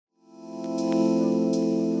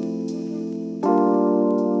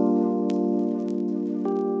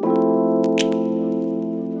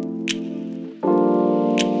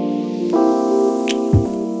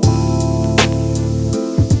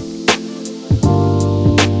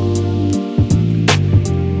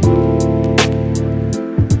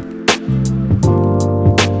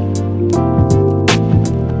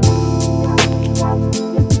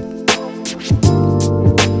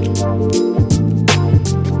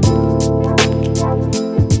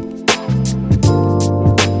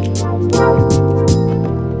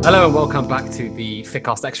Hello and welcome back to the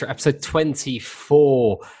Fitcast Extra, episode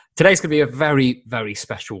 24. Today's going to be a very, very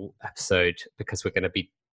special episode because we're going to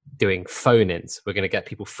be doing phone-ins. We're going to get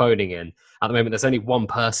people phoning in. At the moment, there's only one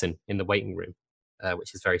person in the waiting room,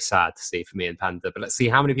 which is very sad to see for me and Panda. But let's see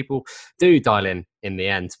how many people do dial in the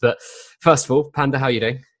end. But first of all, Panda, how are you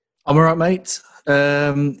doing? I'm all right, mate.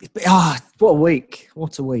 What a week.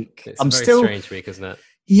 What a week. It's a very strange week, isn't it?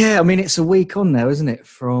 Yeah, I mean, it's a week on now, isn't it,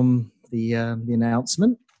 from the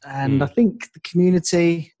announcement? And I think the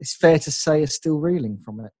community, it's fair to say, is still reeling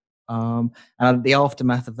from it. And the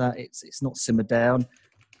aftermath of that, it's not simmered down.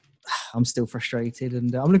 I'm still frustrated,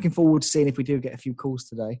 and I'm looking forward to seeing if we do get a few calls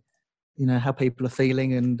today, you know, how people are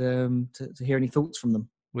feeling and to hear any thoughts from them.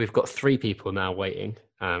 We've got 3 people now waiting.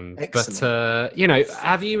 Excellent. But, you know,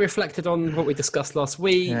 have you reflected on what we discussed last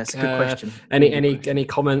week? Yeah, that's a good question. Any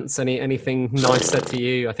comments, anything nice said to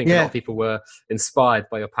you? I think a lot of people were inspired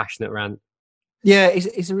by your passionate rant. Yeah,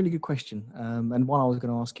 it's a really good question, and one I was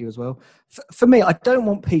going to ask you as well. For me, I don't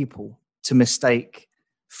want people to mistake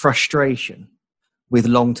frustration with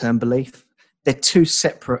long-term belief. They're two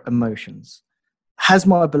separate emotions. Has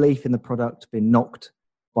my belief in the product been knocked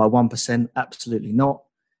by 1%? Absolutely not.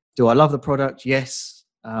 Do I love the product? Yes.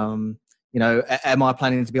 You know, am I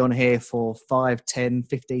planning to be on here for 5, 10,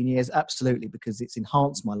 15 years? Absolutely, because it's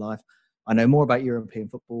enhanced my life. I know more about European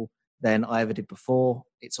football than I ever did before.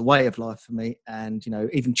 It's a way of life for me. And, you know,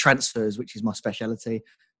 even transfers, which is my speciality,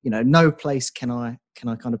 you know, no place can I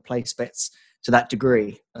kind of place bets to that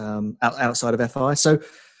degree outside of FI. So,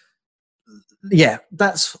 yeah,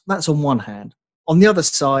 that's on one hand. On the other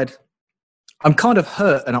side, I'm kind of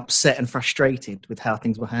hurt and upset and frustrated with how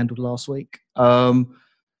things were handled last week.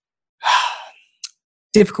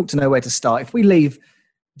 Difficult to know where to start. If we leave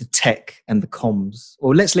the tech and the comms,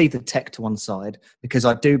 or let's leave the tech to one side, because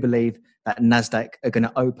I do believe that NASDAQ are going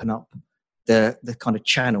to open up the kind of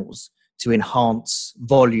channels to enhance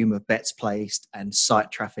volume of bets placed and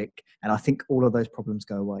site traffic. And I think all of those problems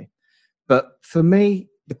go away. But for me,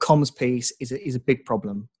 the comms piece is a big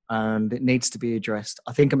problem and it needs to be addressed.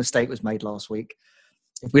 I think a mistake was made last week.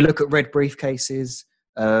 If we look at red briefcases,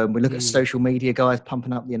 we look at social media guys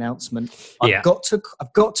pumping up the announcement. I've got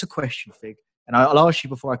to question, Fig, and I'll ask you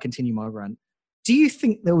before I continue my rant. Do you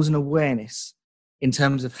think there was an awareness in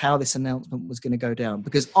terms of how this announcement was going to go down?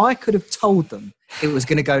 Because I could have told them it was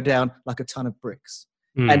going to go down like a ton of bricks.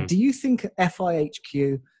 And do you think at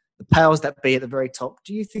FIHQ, the powers that be at the very top,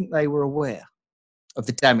 do you think they were aware of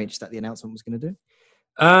the damage that the announcement was going to do?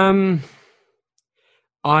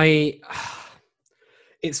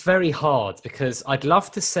 It's very hard because I'd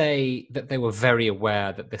love to say that they were very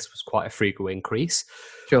aware that this was quite a frugal increase.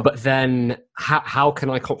 Sure. But then how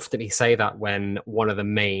can I confidently say that when one of the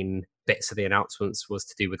main bits of the announcements was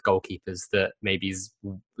to do with goalkeepers that maybe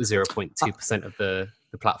 0.2% of the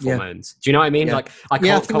platform owns? Do you know what I mean? Yeah. Like, I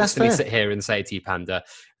can't constantly sit here and say to you, Panda,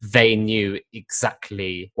 they knew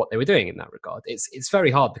exactly what they were doing in that regard. It's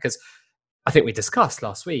very hard because I think we discussed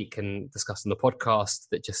last week and discussed on the podcast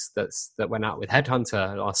that went out with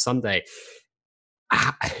Headhunter last Sunday,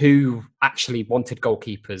 who actually wanted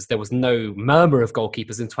goalkeepers. There was no murmur of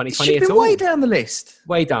goalkeepers in 2020 at all. Way down the list.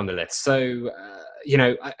 Way down the list. So, you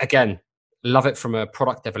know, again, love it from a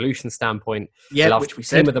product evolution standpoint. Yeah, which we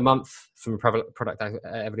said. Team of the month from a product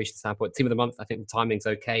evolution standpoint. Team of the month, I think the timing's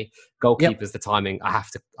okay. Goalkeepers, the timing, I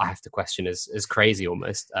have to question is crazy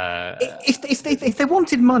almost. If they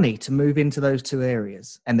wanted money to move into those two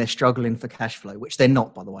areas and they're struggling for cash flow, which they're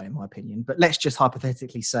not, by the way, in my opinion, but let's just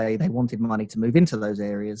hypothetically say they wanted money to move into those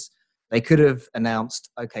areas, they could have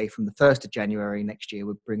announced, okay, from the 1st of January next year,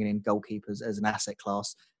 we're bringing in goalkeepers as an asset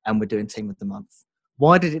class and we're doing team of the month.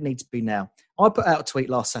 Why did it need to be now? I put out a tweet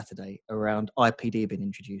last Saturday around IPD being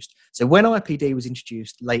introduced. So when IPD was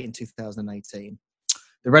introduced late in 2018,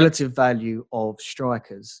 the relative value of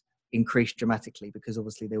strikers increased dramatically because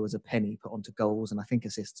obviously there was a penny put onto goals and I think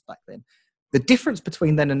assists back then. The difference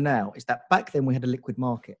between then and now is that back then we had a liquid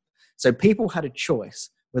market. So people had a choice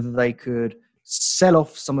whether they could sell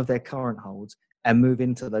off some of their current holds and move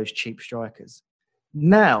into those cheap strikers.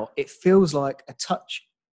 Now it feels like a touch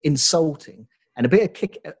insulting and a bit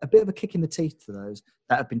of a kick in the teeth to those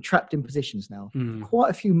that have been trapped in positions now for quite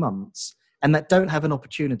a few months and that don't have an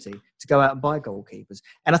opportunity to go out and buy goalkeepers.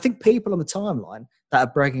 And I think people on the timeline that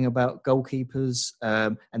are bragging about goalkeepers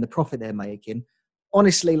and the profit they're making,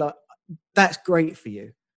 honestly, like, that's great for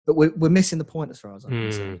you, but we're missing the point as far as I'm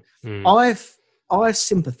concerned. I've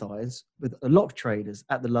sympathised with a lot of traders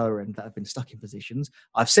at the lower end that have been stuck in positions.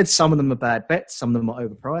 I've said some of them are bad bets, some of them are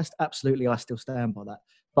overpriced. Absolutely, I still stand by that.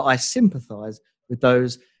 But I sympathise with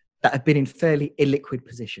those that have been in fairly illiquid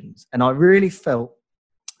positions. And I really felt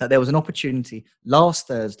that there was an opportunity last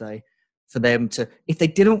Thursday for them to, if they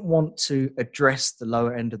didn't want to address the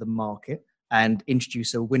lower end of the market and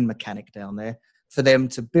introduce a win mechanic down there, for them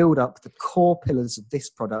to build up the core pillars of this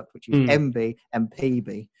product, which is MB and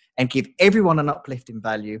PB, and give everyone an uplift in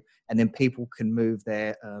value, and then people can move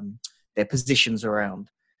their positions around.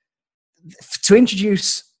 To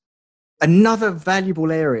introduce another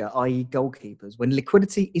valuable area, i.e. goalkeepers, when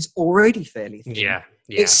liquidity is already fairly thin. Yeah,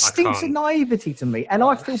 it stinks of naivety to me. And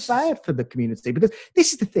I feel bad for the community, because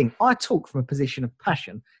this is the thing. I talk from a position of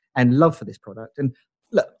passion and love for this product. And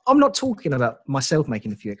look, I'm not talking about myself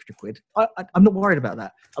making a few extra quid. I'm not worried about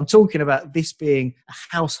that. I'm talking about this being a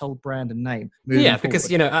household brand and name. Yeah,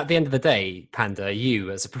 because, you know, at the end of the day, Panda,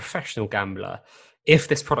 you as a professional gambler, if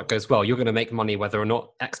this product goes well, you're going to make money whether or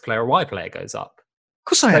not X player or Y player goes up. Of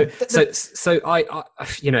course I am. So I,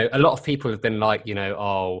 you know, a lot of people have been like, you know,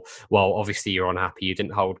 oh, well, obviously you're unhappy, you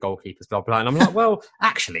didn't hold goalkeepers, blah, blah. And I'm like, well,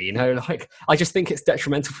 actually, you know, like, I just think it's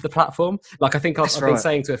detrimental for the platform. Like, I think I've been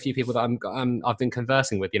saying to a few people that I've been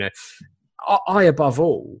conversing with, you know, I above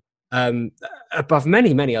all, above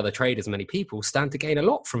many other traders, many people stand to gain a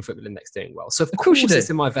lot from Football Index doing well. So of course it's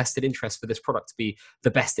in my vested interest for this product to be the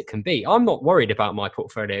best it can be. I'm not worried about my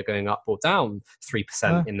portfolio going up or down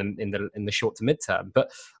 3% in the short to midterm,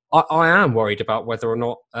 but I am worried about whether or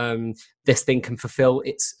not this thing can fulfill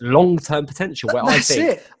its long-term potential. Where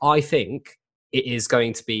I think it is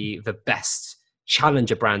going to be the best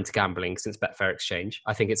challenger brand to gambling since Betfair Exchange.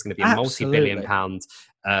 I think it's going to be a multi-billion pound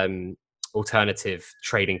alternative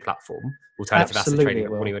trading platform, alternative asset trading,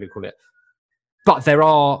 what do you call it? But there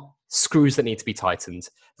are screws that need to be tightened.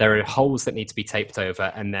 There are holes that need to be taped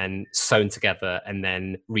over and then sewn together and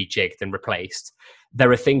then rejigged and replaced. There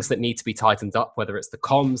are things that need to be tightened up, whether it's the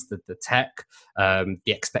comms, the tech, the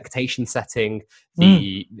expectation setting,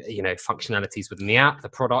 the functionalities within the app, the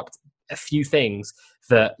product. A few things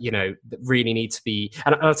that that really need to be.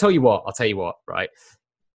 And I'll tell you what, right?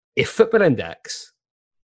 If Football Index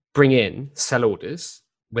bring in sell orders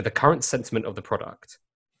with the current sentiment of the product,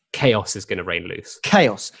 chaos is going to reign loose.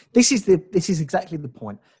 Chaos. This is exactly the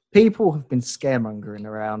point. People have been scaremongering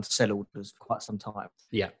around sell orders for quite some time.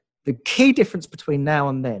 Yeah. The key difference between now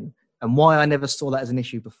and then, and why I never saw that as an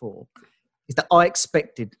issue before, is that I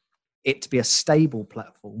expected it to be a stable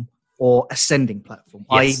platform or ascending platform,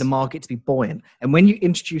 i.e. the market to be buoyant. And when you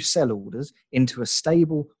introduce sell orders into a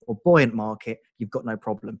stable or buoyant market, you've got no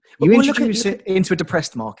problem. You introduce it into a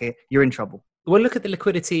depressed market, you're in trouble. Well, look at the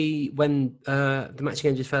liquidity when the matching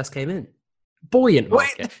engines first came in. Buoyant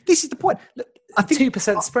market. Well, this is the point. Look, I think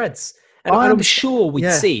 2% spreads. And I'm sure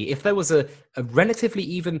we'd see, if there was a relatively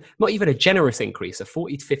even, not even a generous increase, a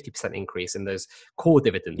 40 to 50% increase in those core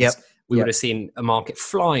dividends, we would have seen a market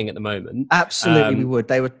flying at the moment. Absolutely, we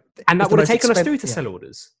would. And that would have taken us through to sell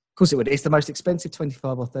orders. Of course it would. It's the most expensive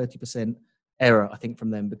 25 or 30% error, I think,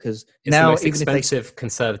 from them, because it's now, the most expensive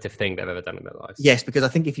conservative thing they've ever done in their lives. Yes, because I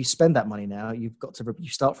think if you spend that money now, you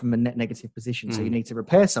start from a net negative position. So you need to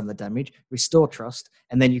repair some of the damage, restore trust,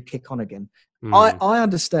 and then you kick on again. I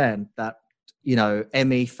understand that,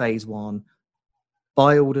 ME phase 1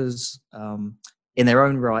 buy orders in their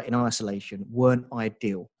own right, in isolation, weren't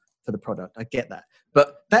ideal for the product. I get that.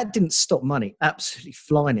 But that didn't stop money absolutely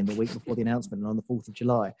flying in the week before the announcement and on the 4th of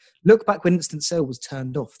July. Look back when Instant Sell was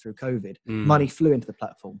turned off through COVID. Money flew into the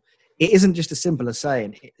platform. It isn't just as simple as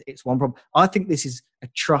saying it's one problem. I think this is a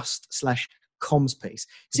trust/comms piece.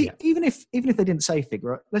 See, even if they didn't say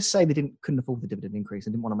figure, let's say they couldn't afford the dividend increase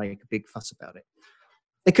and didn't want to make a big fuss about it.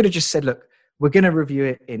 They could have just said, look, we're going to review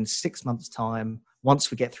it in 6 months' time, once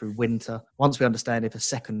we get through winter, once we understand if a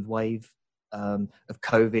second wave of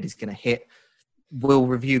COVID is going to hit. We'll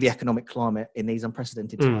review the economic climate in these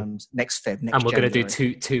unprecedented times next Feb, and we're going to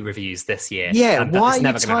do two reviews this year. Yeah, why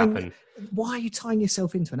are you tying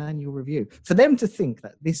yourself into an annual review? For them to think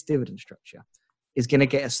that this dividend structure is going to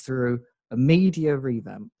get us through a media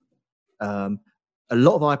revamp, a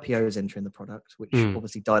lot of IPOs entering the product, which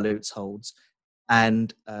obviously dilutes holds,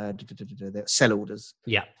 and sell orders.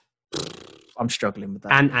 Yeah. I'm struggling with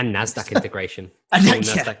that. And NASDAQ integration.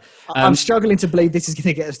 NASDAQ. I'm struggling to believe this is going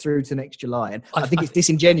to get us through to next July. And I think it's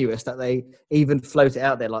disingenuous that they even float it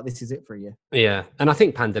out there like this is it for a year. Yeah. And I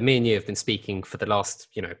think, Panda, me and you have been speaking for the last,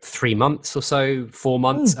 3 months or so, 4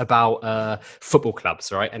 months about football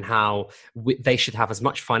clubs, right? And how they should have as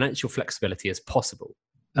much financial flexibility as possible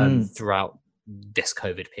throughout this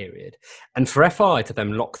COVID period. And for FI to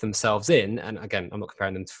then lock themselves in, and again, I'm not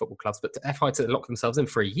comparing them to football clubs, but to FI to lock themselves in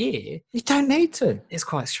for a year, you don't need to. It's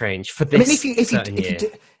quite strange for this.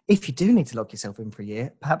 If you do need to lock yourself in for a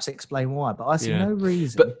year, perhaps explain why. But I see no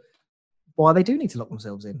reason why they do need to lock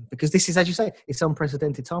themselves in, because this is, as you say, it's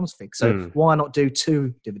unprecedented times, Fig. So why not do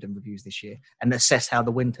 2 dividend reviews this year and assess how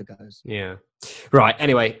the winter goes? Yeah. Right.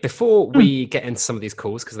 Anyway, before we get into some of these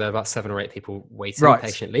calls, because there are about 7 or 8 people waiting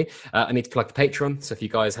patiently, I need to plug the Patreon. So if you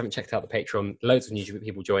guys haven't checked out the Patreon, loads of new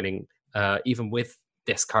people joining, even with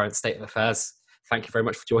this current state of affairs. Thank you very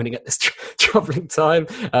much for joining at this troubling time.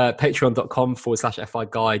 Patreon.com/FI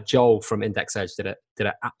Guy. Joel from Index Edge did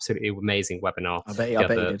an absolutely amazing webinar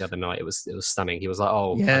the other night. It was stunning. He was like,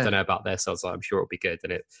 I don't know about this. I was like, I'm sure it'll be good.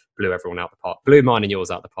 And it blew everyone out the park. Blew mine and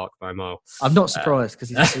yours out the park by a mile. I'm not surprised because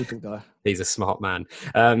he's a super guy. He's a smart man.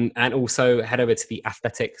 And also head over to The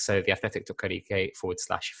Athletic. So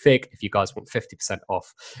theathletic.co.uk/fig. If you guys want 50%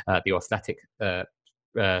 off the Athletic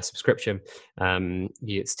subscription,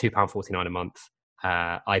 it's £2.49 a month.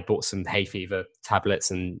 I bought some hay fever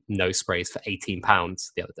tablets and nose sprays for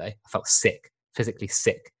 £18 the other day. I felt sick, physically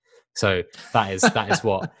sick. So that's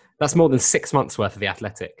more than 6 months worth of The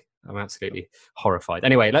Athletic. I'm absolutely horrified.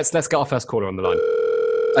 Anyway, let's get our first caller on the line.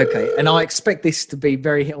 Okay, and I expect this to be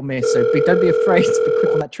very hit or miss, so don't be afraid to be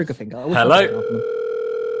quick on that trigger finger. Hello.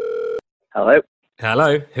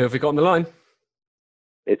 Who have we got on the line?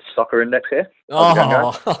 It's Soccer Index here.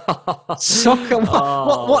 Soccer!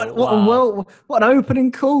 What an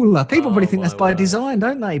opening caller! People probably think that's by design,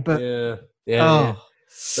 don't they? But yeah.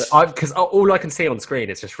 Because all I can see on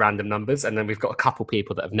screen is just random numbers, and then we've got a couple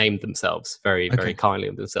people that have named themselves very kindly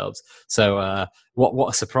of themselves. So what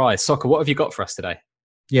a surprise! Soccer, what have you got for us today?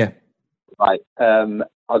 Yeah. Right.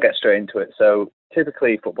 I'll get straight into it. So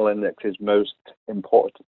typically, Football Index's most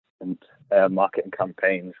important marketing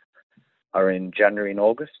campaigns are in January and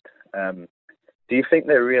August. Do you think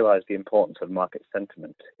they realise the importance of market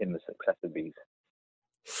sentiment in the success of these?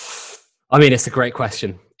 I mean, it's a great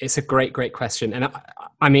question. It's a great question. And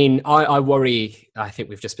I worry, I think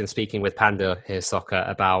we've just been speaking with Panda here, Soccer,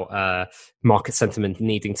 about market sentiment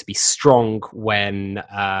needing to be strong when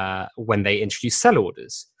they introduce sell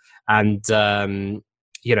orders. And,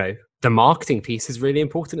 the marketing piece is really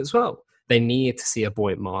important as well. They needed to see a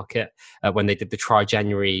buoyant market when they did the Try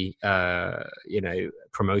January,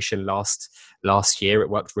 promotion last year. It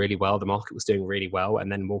worked really well. The market was doing really well, and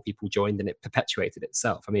then more people joined, and it perpetuated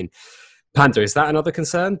itself. I mean, Panda, is that another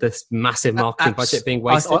concern? This massive marketing budget being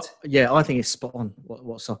wasted? I think it's spot on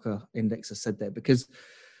what Soccer Index has said there, because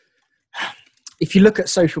if you look at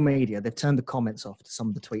social media, they've turned the comments off to some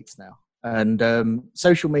of the tweets now, and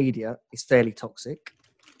social media is fairly toxic.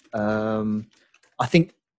 I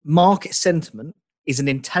think market sentiment is an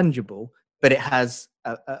intangible, but it has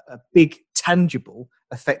a big tangible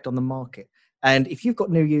effect on the market. And if you've got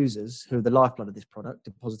new users who are the lifeblood of this product,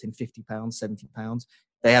 depositing £50, £70,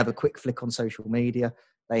 they have a quick flick on social media,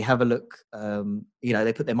 they have a look,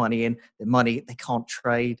 they put their money in, they can't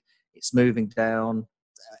trade, it's moving down,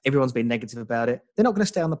 everyone's been negative about it, they're not going to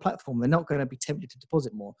stay on the platform, they're not going to be tempted to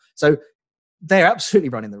deposit more. So they're absolutely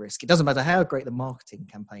running the risk. It doesn't matter how great the marketing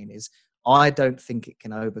campaign is. I don't think it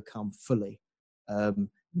can overcome fully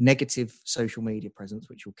negative social media presence,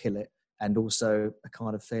 which will kill it, and also a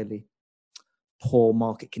kind of fairly poor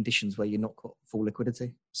market conditions where you're not got full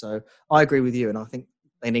liquidity. So I agree with you, and I think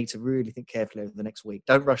they need to really think carefully over the next week.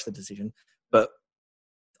 Don't rush the decision, but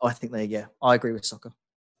I think I agree with Soccer.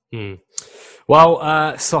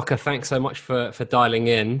 Well, Soccer, thanks so much for dialing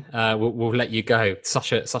in. We'll let you go.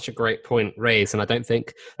 Such a great point raised, and I don't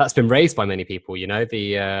think that's been raised by many people.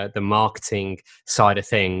 The marketing side of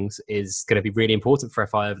things is going to be really important for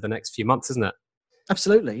FI over the next few months, isn't it?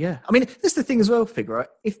 Absolutely, yeah. I mean, that's the thing as well, Figure out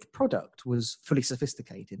if the product was fully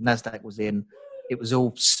sophisticated, NASDAQ was in, it was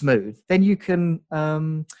all smooth, then you can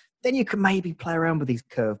maybe play around with these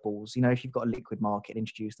curveballs. If you've got a liquid market,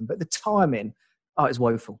 introduce them. But the timing, it's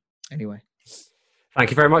woeful. Anyway.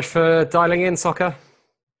 Thank you very much for dialing in, Soccer.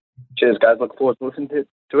 Cheers, guys. Look forward to listening to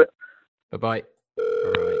it. Bye-bye.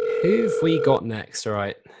 All right. Who've we got next? All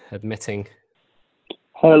right. Admitting.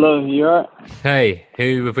 Hello, you all right? Hey,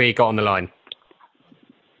 who have we got on the line?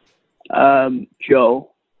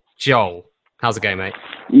 Joel. Joel. How's it going, mate?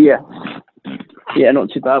 Yeah,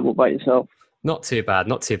 not too bad. What about yourself? Not too bad,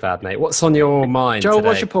 mate. What's on your mind Joel, today?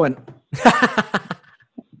 what's your point?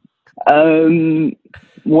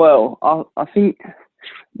 Well, I think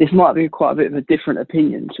this might be quite a bit of a different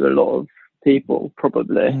opinion to a lot of people,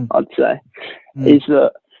 probably, I'd say, is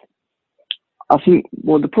that I think,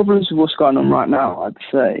 the problems with what's going on right now, I'd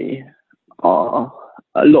say, are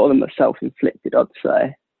a lot of them are self-inflicted, I'd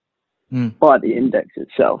say, by the index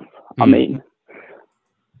itself. I mean,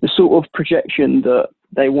 the sort of projection that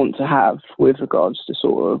they want to have with regards to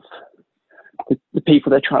sort of the people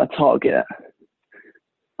they're trying to target,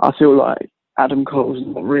 I feel like Adam Cole's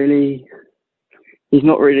not really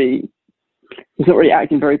he's not really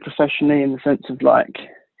acting very professionally in the sense of like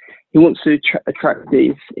he wants to attract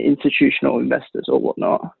these institutional investors or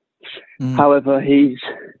whatnot. However, he's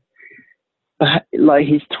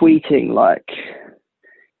tweeting like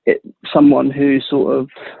someone who sort of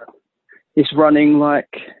is running like,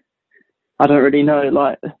 I don't really know,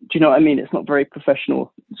 like, do you know what I mean? It's not very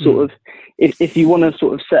professional. Sort of, if you want to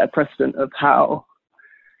sort of set a precedent of how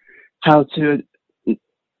to,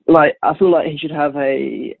 like, I feel like he should have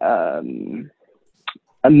a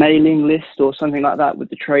mailing list or something like that with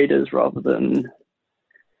the traders rather than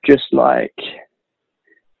just like,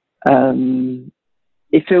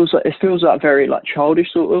 it feels like very like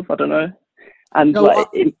childish sort of, I don't know. And no, like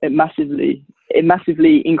it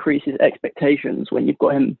massively increases expectations when you've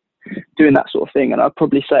got him doing that sort of thing. And I'd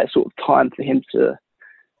probably say it's sort of time for him to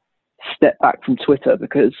step back from Twitter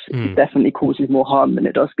because it definitely causes more harm than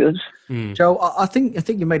it does good. Joe, I think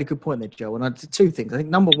you made a good point there, Joe. And two things. I think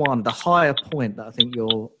number one, the higher point that I think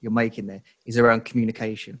you're making there is around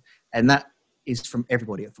communication, and that is from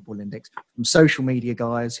everybody at Football Index, from social media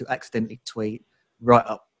guys who accidentally tweet right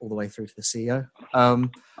up all the way through to the CEO.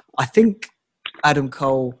 I think Adam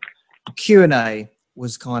Cole Q&A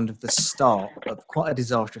was kind of the start of quite a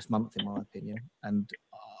disastrous month, in my opinion. And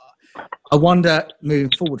I wonder,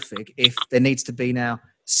 moving forward, Fig, if there needs to be now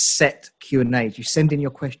set Q&As. You send in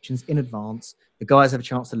your questions in advance, the guys have a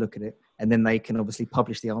chance to look at it, and then they can obviously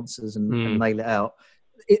publish the answers and mail it out.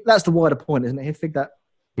 That's the wider point, isn't it, Fig, that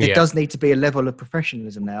there does need to be a level of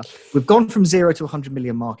professionalism now. We've gone from 0 to 100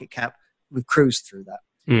 million market cap. We've cruised through that.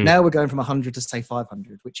 Now we're going from 100 to, say,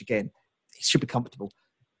 500, which, again, it should be comfortable.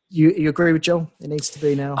 You agree with Joel? It needs to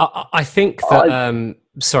be now. I think that.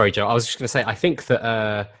 Sorry, Joel. I was just going to say. I think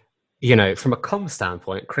that from a comms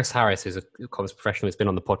standpoint, Chris Harris, who's a comms professional, who's been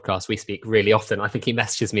on the podcast. We speak really often. I think he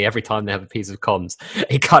messages me every time they have a piece of comms.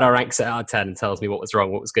 He kind of ranks it out of 10 and tells me what was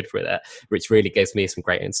wrong, what was good for it there, which really gives me some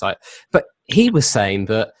great insight. But he was saying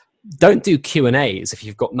that don't do Q&As if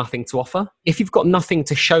you've got nothing to offer. If you've got nothing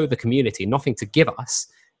to show the community, nothing to give us,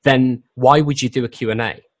 then why would you do a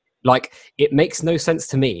Q&A? Like, it makes no sense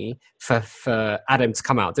to me for Adam to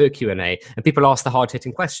come out, do a Q&A, and people ask the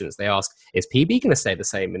hard-hitting questions. They ask, is PB going to stay the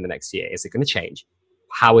same in the next year? Is it going to change?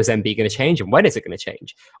 How is MB going to change, and when is it going to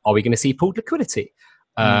change? Are we going to see pooled liquidity?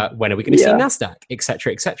 When are we going to see NASDAQ, et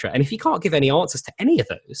cetera, et cetera? And if you can't give any answers to any of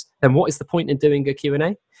those, then what is the point in doing a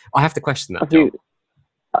Q&A? I have to question that.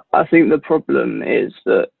 I think the problem is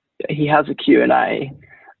that he has a Q&A,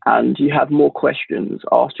 and you have more questions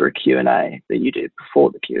after a Q&A than you do before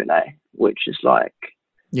the Q&A, which is like,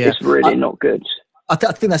 it's really not good. I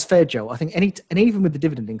think that's fair, Joe. I think and even with the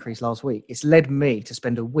dividend increase last week, it's led me to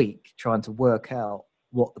spend a week trying to work out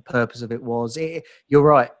what the purpose of it was. You're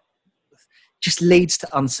right. It just leads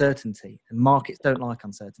to uncertainty, and markets don't like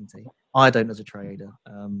uncertainty. I don't as a trader.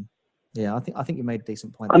 I think you made a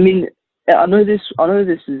decent point. I mean, I know this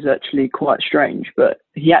is actually quite strange, but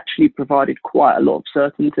he actually provided quite a lot of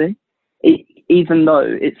certainty, even though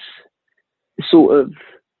it's sort of,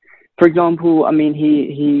 for example, I mean,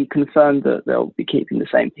 he confirmed that they'll be keeping the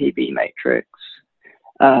same PB matrix,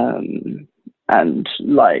 and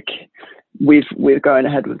like we're going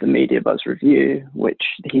ahead with the media buzz review, which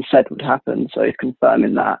he said would happen, so he's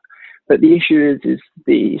confirming that. But the issue is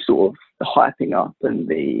the sort of the hyping up and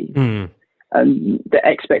the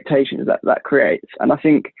expectations that creates. And I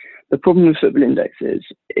think the problem with Football Index is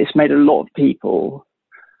it's made a lot of people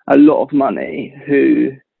a lot of money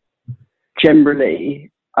who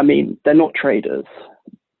generally, I mean, they're not traders.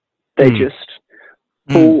 They just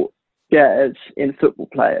bought shares in football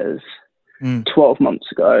players 12 months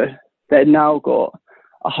ago. They've now got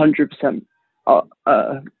 100%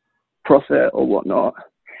 profit or whatnot.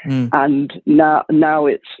 And now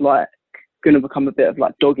it's like going to become a bit of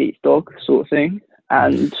like dog eats dog sort of thing,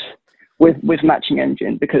 and with matching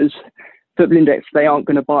engine, because Football Index, they aren't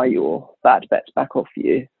going to buy your bad bets back off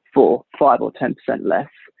you for 5 or 10% less.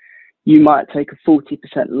 You might take a 40%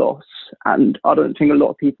 loss, and I don't think a lot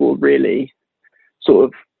of people really sort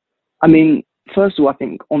of, I mean, first of all, I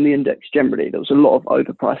think on the index generally there was a lot of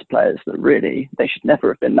overpriced players that really they should never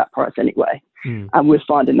have been that price anyway. And we're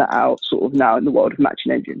finding that out sort of now in the world of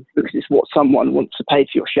matching engine, because it's what someone wants to pay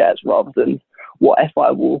for your shares rather than what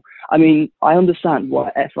FI will. I mean, I understand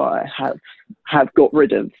why FI have got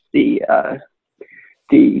rid of the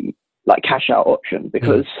like cash out option,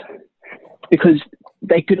 because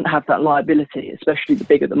they couldn't have that liability, especially the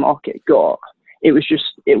bigger the market got. It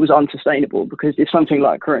was unsustainable, because if something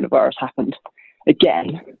like coronavirus happened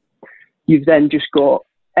again, you've then just got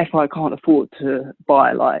FI can't afford to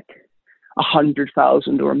buy like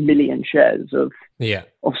 100,000 or 1 million shares of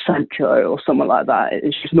Sancho or someone like that.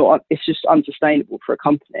 It's just unsustainable for a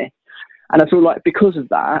company. And I feel like because of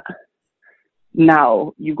that,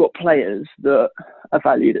 now you've got players that are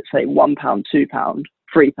valued at, say, £1, £2,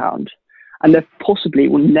 £3, and they possibly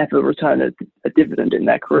will never return a dividend in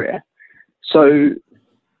their career. So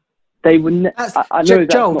they would. I know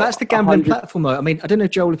Joel, that's the gambling platform, though. I mean, I don't know,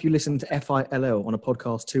 Joel, if you listened to FILL on a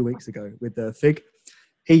podcast 2 weeks ago with Fig.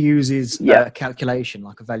 He uses a calculation,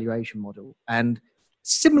 like a valuation model, and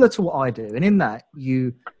similar to what I do. And in that,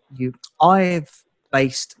 I've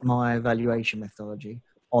based my valuation methodology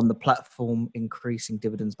on the platform increasing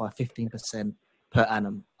dividends by 15% per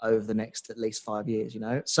annum over the next at least 5 years.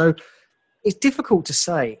 So it's difficult to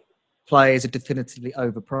say players are definitively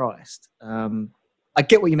overpriced. I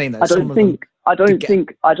get what you mean, though. I don't think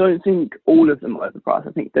all of them are overpriced.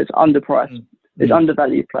 I think there's underpriced, there's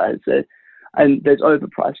undervalued players, and there's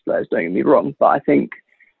overpriced players. Don't get me wrong, but I think,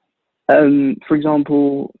 for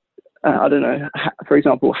example, I don't know. For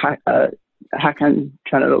example, Hakan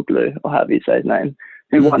Çalhanoğlu, or however you say his name,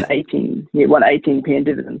 who won 18p in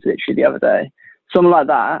dividends literally the other day. Someone like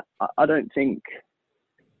that, I don't think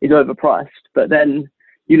is overpriced. But then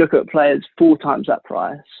you look at players 4 times that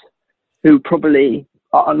price, who probably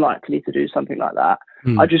are unlikely to do something like that.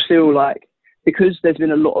 I just feel like because there's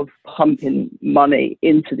been a lot of pumping money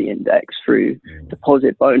into the index through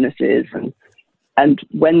deposit bonuses, and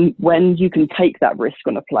when you can take that risk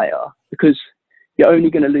on a player, because you're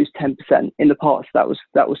only going to lose 10%. In the past, that was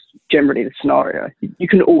generally the scenario. You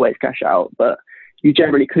can always cash out, but you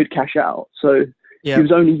generally could cash out. So he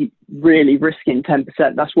was only really risking 10%.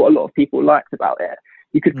 That's what a lot of people liked about it.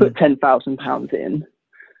 You could put £10,000 in,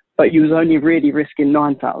 but you was only really risking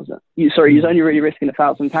 £9,000. You was only really risking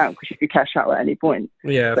 £1,000 because you could cash out at any point.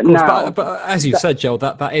 Yeah, of course. But as you said, Joel,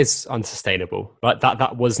 that is unsustainable. Like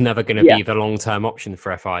that was never going to be the long-term option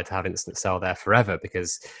for FI to have instant sell there forever,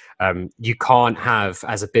 because you can't have,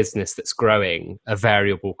 as a business that's growing, a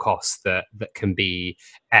variable cost that can be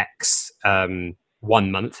X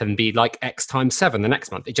 1 month and be like X times 7 the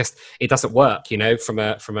next month. It doesn't work,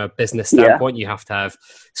 from a business standpoint. You have to have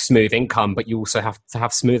smooth income, but you also have to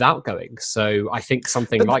have smooth outgoings. So I think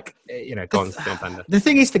something go on, Panda. The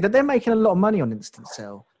thing is that they're making a lot of money on instant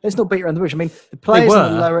sell. Let's not beat around the bush. I mean, the players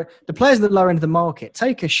at the lower end of the market,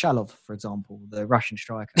 take a Shalov, for example, the Russian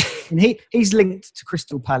striker. And he's linked to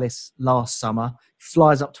Crystal Palace last summer,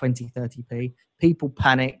 flies up 20-30p. People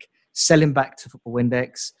panic, sell him back to Football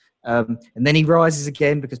Index. And then he rises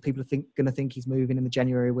again because people are going to think he's moving in the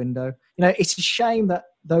January window. It's a shame that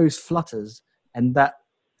those flutters and that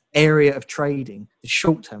area of trading, the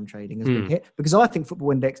short-term trading, has been hit, because I think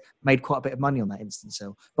Football Index made quite a bit of money on that instant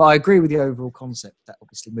sell. But I agree with the overall concept that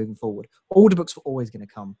obviously moving forward, order books were always going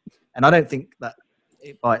to come. And I don't think that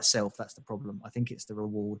by itself that's the problem. I think it's the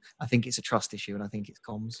reward. I think it's a trust issue, and I think it's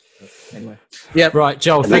comms. But anyway. Yeah. Right,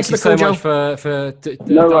 Joel, thank you so much for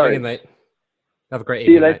dialing in, mate. Have a great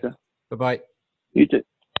evening. See you later. Bye-bye. You too.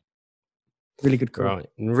 Really good call. Right.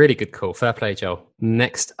 Really good call. Fair play, Joel.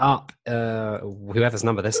 Next up, whoever's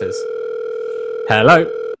number this is. Hello.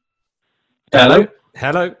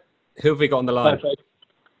 Who have we got on the line? Perfect.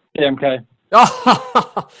 PMK.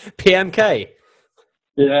 Oh, PMK.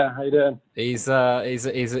 Yeah, how you doing? He's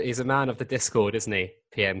a man of the Discord, isn't he?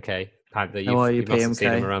 PMK. Panda, how are you, PMK?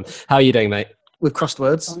 Seen him around. How are you doing, mate? With crossed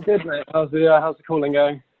words. I'm good, mate. How's the calling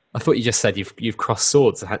going? I thought you just said you've crossed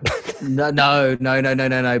swords. No.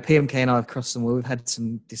 PMK and I have crossed some. We've had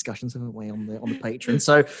some discussions, haven't we, on the Patreon?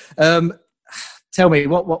 So, tell me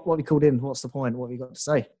what we called in. What's the point? What have you got to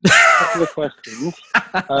say? A couple of questions.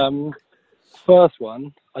 First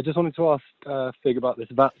one, I just wanted to ask Fig about this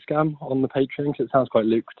VAT scam on the Patreon, because it sounds quite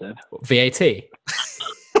lucrative. What, VAT?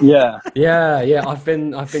 Yeah. I've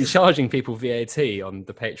been charging people VAT on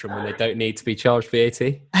the Patreon when they don't need to be charged VAT.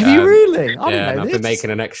 Have you really? And I've been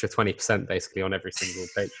making an extra 20% basically on every single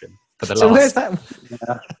Patreon for the so last. Where's that?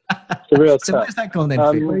 So where's that gone then?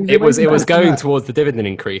 It was going towards the dividend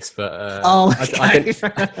increase, but okay. I didn't.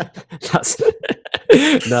 That's.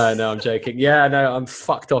 No, I'm joking. Yeah, no, I'm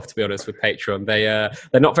fucked off, to be honest, with Patreon.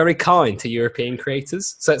 They're not very kind to European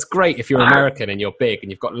creators. So it's great if you're American and you're big and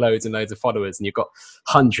you've got loads and loads of followers and you've got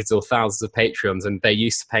hundreds or thousands of Patreons and they're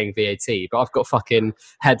used to paying VAT. But I've got fucking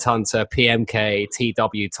Headhunter, PMK,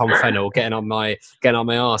 TW, Tom Fennell getting on my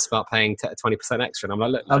ass about paying 20% extra. And I'm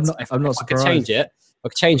like, look, if I could change it,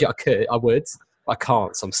 I would. But I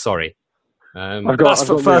can't, so I'm sorry. That's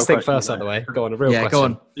the first thing first out of the way. Go on, a real question. Go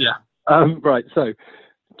on. Yeah. Right, so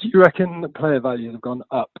do you reckon that player values have gone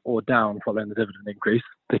up or down following the dividend increase?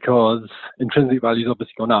 Because intrinsic value's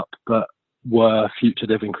obviously gone up, but were future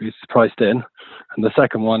div increases priced in? And the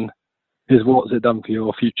second one is, what's it done for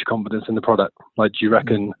your future confidence in the product? Like, do you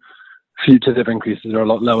reckon future div increases are a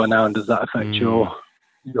lot lower now, and does that affect your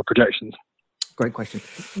your projections? Great question.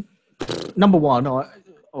 Number one,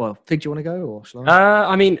 Fig, do you want to go or shall I?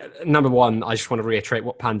 I mean, number one, I just want to reiterate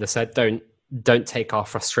what Panda said. Don't take our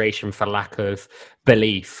frustration for lack of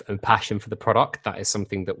belief and passion for the product. That is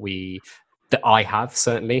something that I have,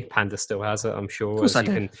 certainly. Panda still has it, I'm sure. Of course,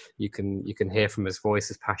 as you can hear from his voice,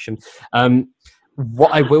 his passion.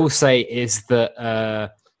 What I will say is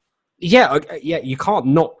that you can't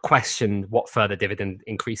not question what further dividend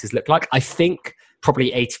increases look like. I think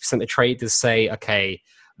probably 80% of traders say, okay,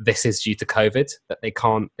 this is due to COVID, that they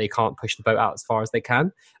can't push the boat out as far as they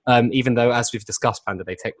can. Even though, as we've discussed, Panda,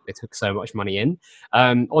 they took so much money in.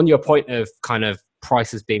 On your point of kind of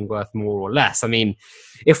prices being worth more or less, I mean,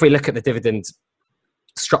 if we look at the dividend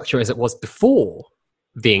structure as it was before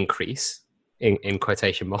the increase, in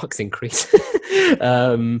quotation marks, increase,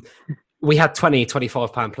 we had 20,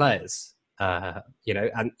 25 pound players, and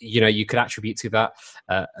you could attribute to that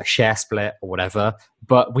a share split or whatever,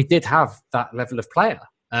 but we did have that level of player.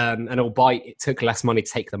 And albeit it took less money to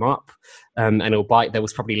take them up, and albeit there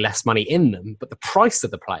was probably less money in them, but the price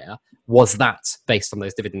of the player was that based on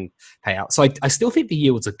those dividend payouts. So I still think the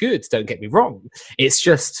yields are good, don't get me wrong. It's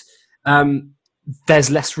just there's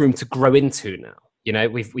less room to grow into now. You know,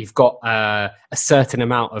 we've got a certain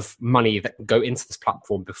amount of money that can go into this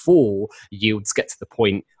platform before yields get to the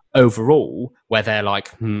point overall where they're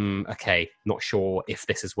like, okay, not sure if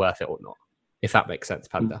this is worth it or not. If that makes sense,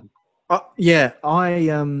 Panda.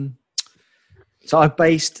 So I've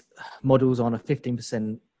based models on a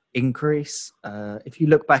 15% increase. If you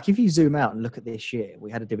look back, if you zoom out and look at this year,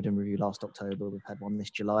 we had a dividend review last October. We've had one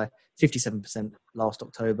this July, 57% last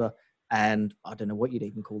October. And I don't know what you'd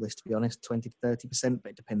even call this, to be honest, 20 to 30%, but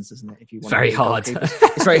it depends, doesn't it? If you want very hard.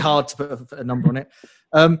 It's very hard to put a number on it.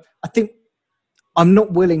 I think I'm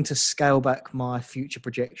not willing to scale back my future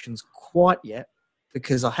projections quite yet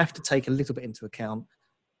because I have to take a little bit into account,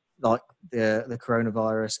 like the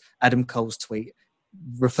coronavirus, Adam Cole's tweet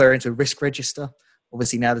referring to a risk register.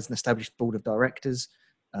 Obviously now there's an established board of directors.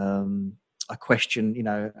 I question,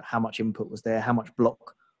 how much input was there, how much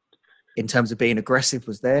block in terms of being aggressive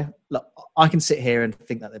was there. Look, I can sit here and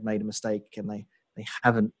think that they've made a mistake and they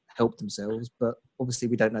haven't helped themselves, but obviously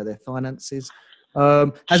we don't know their finances.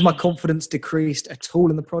 Has my confidence decreased at all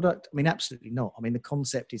in the product? I mean, absolutely not. I mean, the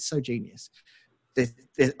concept is so genius.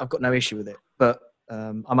 I've got no issue with it, but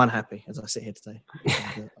I'm unhappy as I sit here today.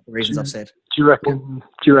 The reasons I've said. Do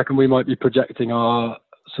you reckon we might be projecting our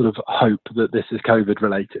sort of hope that this is COVID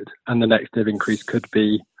related and the next div increase could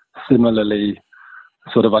be similarly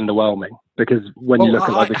sort of underwhelming? Because when you look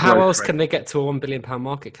at how else can they get to a £1 billion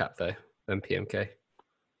market cap though than PMK?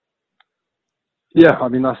 Yeah, I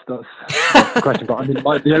mean that's the question. But I mean,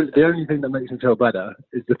 the only thing that makes me feel better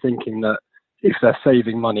is the thinking that if they're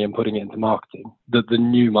saving money and putting it into marketing, that the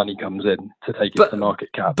new money comes in to take it to the market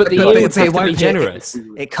cap. But the yields have to be generous.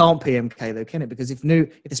 It can't PMK though, can it? Because if they're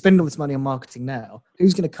spending all this money on marketing now,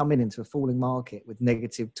 who's going to come into a falling market with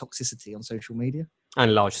negative toxicity on social media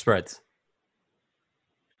and large spreads?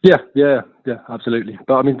 Yeah, absolutely.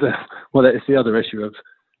 But I mean, it's the other issue of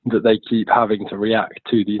that they keep having to react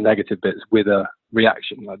to the negative bits with a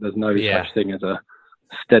reaction. Like there's no such thing as a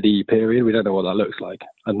steady period. We don't know what that looks like,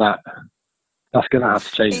 and that's going to have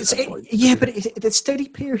to change. But the steady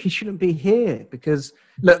period shouldn't be here because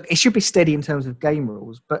look, it should be steady in terms of game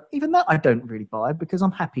rules. But even that, I don't really buy because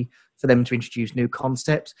I'm happy for them to introduce new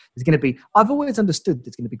concepts. I've always understood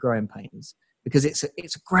there's going to be growing pains because it's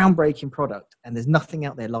a groundbreaking product and there's nothing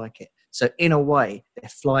out there like it. So in a way, they're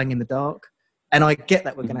flying in the dark. And I get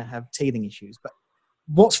that we're going to have teething issues. But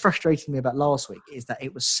what's frustrating me about last week is that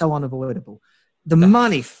it was so unavoidable. The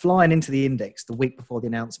money flying into the index the week before the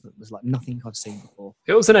announcement was like nothing I've seen before.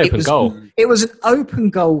 It was an open goal. It was an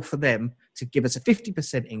open goal for them to give us a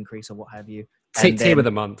 50% increase or what have you. Team of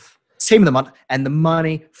the month. Team of the month. And the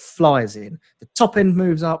money flies in. The top end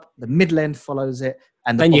moves up. The middle end follows it.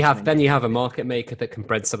 And then you have a market maker that can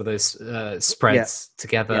bread some of those spreads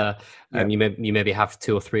together. You maybe have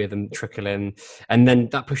 2 or 3 of them trickle in, and then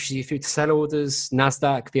that pushes you through to sell orders,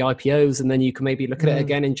 Nasdaq, the IPOs, and then you can maybe look at it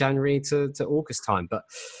again in January to August time. But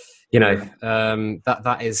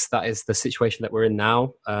that is the situation that we're in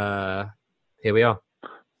now. Here we are.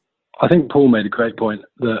 I think Paul made a great point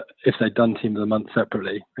that if they'd done Team of the Month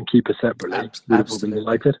separately and keep us separately, we'd have all been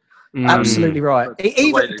delighted. Absolutely right.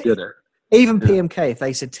 The way they did it. Even PMK, if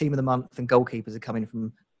they said Team of the Month and goalkeepers are coming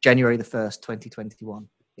from January the 1st, 2021,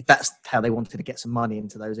 if that's how they wanted to get some money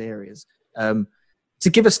into those areas, to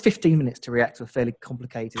give us 15 minutes to react to a fairly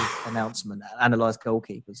complicated announcement, analyse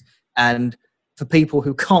goalkeepers, and for people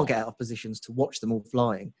who can't get out of positions to watch them all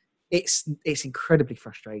flying, it's incredibly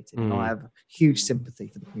frustrating. And I have huge sympathy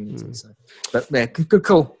for the community. So, but yeah, good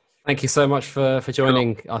call. Thank you so much for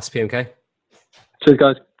joining us, PMK. Cheers,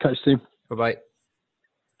 guys. Catch you soon. Bye-bye.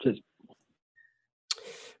 Cheers.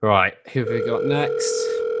 Right, who have we got next?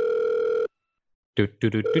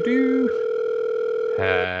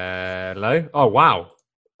 Hello. Oh wow.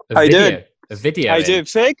 How you doing? A video. How you doing,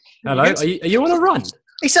 Fig? Hello. Are you on a run?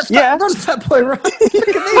 He said, "Run, fat boy, run!" Look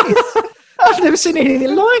at this. I've never seen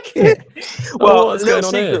anything like it. Well, what's going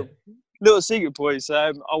on here? Little secret, boys.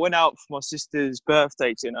 I went out for my sister's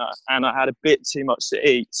birthday dinner, and I had a bit too much to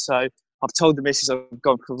eat. So I've told the missus I've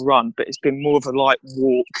gone for a run, but it's been more of a light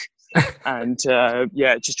walk. And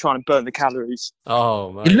just trying to burn the calories.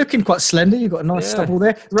 Oh man, you're looking quite slender. You've got a nice stubble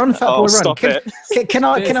there. Run, fat boy, run. Stop it. Can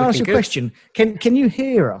I ask you a question? Can you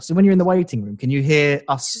hear us? And when you're in the waiting room, can you hear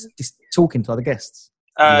us just talking to other guests?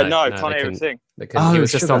 No, can't hear a thing. He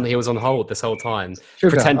was just on. He was on hold this whole time,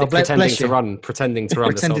 pretending to run.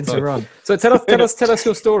 So tell us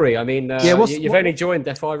your story. I mean, you've only joined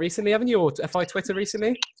FI recently, haven't you? Or FI Twitter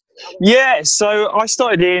recently? Yeah. So I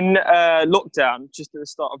started in lockdown, just at the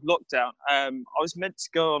start of lockdown. I was meant to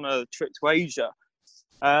go on a trip to Asia,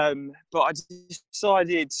 but I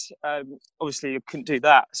decided, obviously, I couldn't do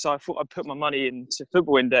that. So I thought I'd put my money into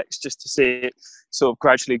Football Index just to see it sort of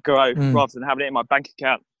gradually grow, rather than having it in my bank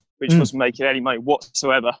account, which wasn't making any money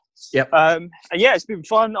whatsoever. Yep. And it's been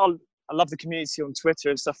fun. I love the community on Twitter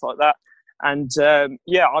and stuff like that. And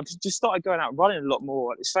I've just started going out running a lot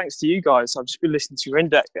more. It's thanks to you guys. I've just been listening to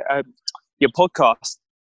your podcast,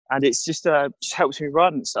 and it's just helps me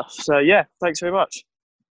run and stuff. So yeah, thanks very much.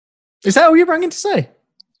 Is that all you're bringing to say? Is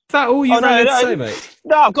that all you wanted to say, mate?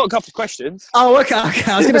 No, I've got a couple of questions. Oh, okay.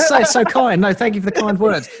 I was going to say, it's so kind. No, thank you for the kind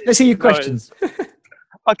words. Let's hear your questions.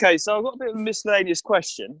 Okay, so I've got a bit of a miscellaneous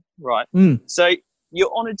question, right? So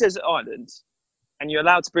you're on a desert island, and you're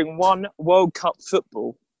allowed to bring one World Cup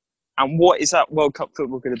football. And what is that World Cup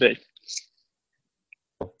football going to be?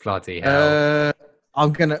 Bloody hell!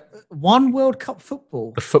 One World Cup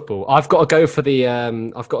football. The football. I've got to go for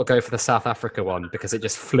the South Africa one because it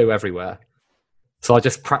just flew everywhere. So I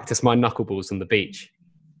just practiced my knuckleballs on the beach.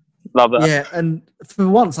 Love that. Yeah, and for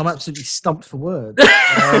once, I'm absolutely stumped for words.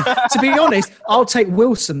 To be honest, I'll take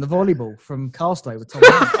Wilson, the volleyball from Castaway with Tom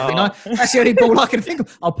Hanks. That's the only ball I can think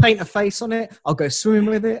of. I'll paint a face on it. I'll go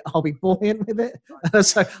swimming with it. I'll be buoyant with it.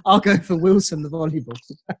 So I'll go for Wilson, the volleyball.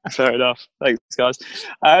 Fair enough. Thanks, guys.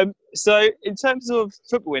 So in terms of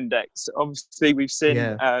Football Index, obviously we've seen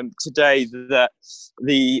today that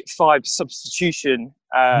the 5 substitution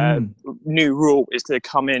new rule is to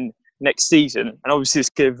come in next season, and obviously it's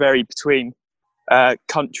going to vary between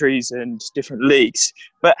countries and different leagues.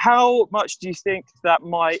 But how much do you think that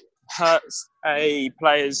might hurt a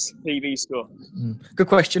player's PV score? Good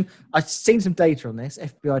question. I've seen some data on this.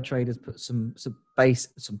 FBI traders put some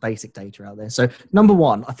basic data out there. So number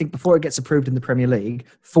one, I think before it gets approved in the Premier League,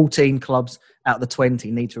 14 clubs out of the 20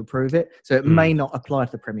 need to approve it. So it may not apply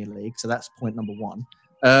to the Premier League. So that's point number one.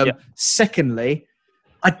 Secondly,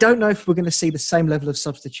 I don't know if we're going to see the same level of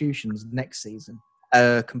substitutions next season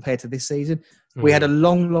compared to this season. We had a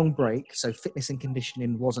long break, so fitness and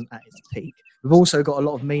conditioning wasn't at its peak. We've also got a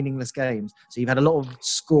lot of meaningless games. So you've had a lot of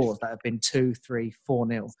scores that have been 2-3,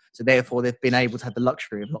 4-0. So therefore, they've been able to have the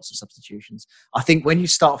luxury of lots of substitutions. I think when you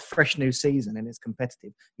start a fresh new season and it's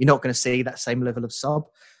competitive, you're not going to see that same level of sub.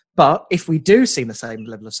 But if we do see the same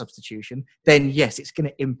level of substitution, then yes, it's going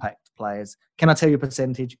to impact players. Can I tell you a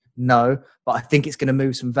percentage? No, but I think it's going to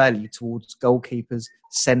move some value towards goalkeepers,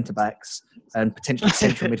 centre-backs, and potentially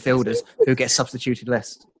central midfielders who get substituted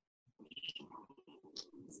less.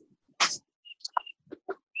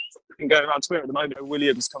 Going around Twitter at the moment,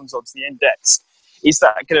 Williams comes onto the index. Is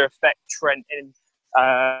that going to affect Trent in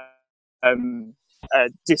a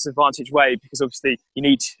disadvantaged way? Because obviously you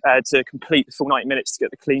need to complete the full 90 minutes to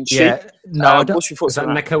get the clean sheet. Yeah, no, what's your thoughts on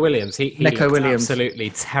that? Neco Williams? He Neco looked Williams. absolutely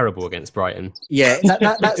terrible against Brighton. Yeah,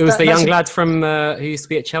 it was the young lad from who used to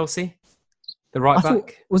be at Chelsea, the right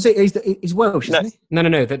back. Was it? He's Welsh, isn't he?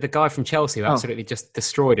 No. The guy from Chelsea who absolutely just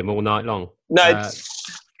destroyed him all night long. No.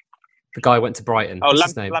 The guy went to Brighton. What's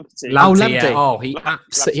his name? Lamptey.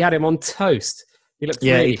 Lamptey. He had him on toast. He looked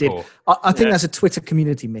really poor. I think that's a Twitter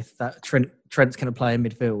community myth that Trent's going to play in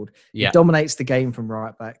midfield. He dominates the game from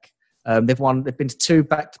right back. They've been to 2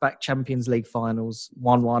 back-to-back Champions League finals,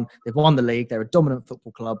 won one. They've won the league. They're a dominant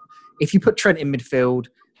football club. If you put Trent in midfield,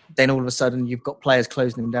 then all of a sudden you've got players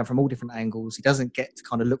closing him down from all different angles. He doesn't get to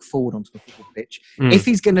kind of look forward onto the football pitch. If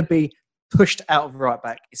he's going to be pushed out of right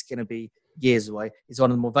back, it's going to be years away. He's one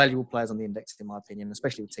of the more valuable players on the index, in my opinion,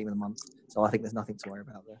 especially with Team of the Month. So I think there's nothing to worry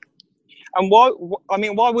about there. And why? I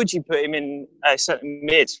mean, why would you put him in a certain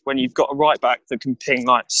mid when you've got a right back that can ping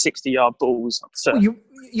like 60-yard balls? So, well,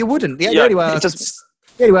 you wouldn't. The only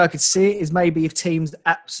way I could see it is maybe if teams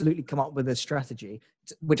absolutely come up with a strategy,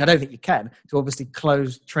 which I don't think you can, to obviously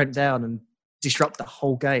close Trent down and disrupt the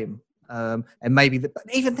whole game. And maybe, but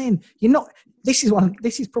even then, you're not. This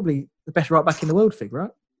is probably the best right back in the world, Fig,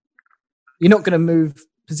 right? You're not going to move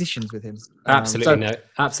positions with him.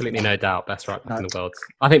 Absolutely no doubt. Best right back in the world.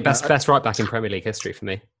 I think best right back in Premier League history for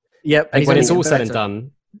me. Yep. And when it's all said and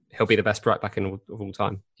done, he'll be the best right back of all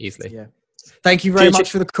time, easily. Yeah. Thank you very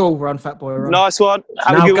much for the call, Run Fat Boy. Run. Nice one.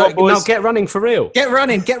 Have a good one, boys. Now get running for real. Get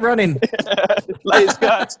running. Later,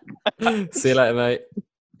 guys. See you later, mate.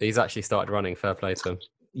 He's actually started running. Fair play to him.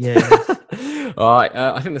 Yeah. All right.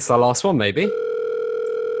 I think this is our last one, maybe.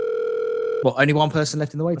 What, only one person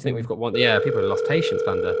left in the waiting? I think we've got one. Yeah, people have lost patience,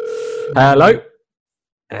 Panda. Hello?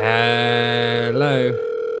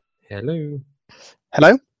 Hello?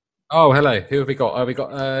 Oh, hello. Who have we got?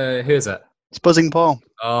 Who is it? It's Buzzing Paul.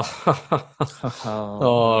 Oh,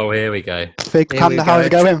 here we go. Big Panda, how's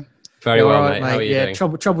it going? Very well, mate. How are you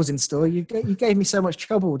doing? Trouble's in store. You gave me so much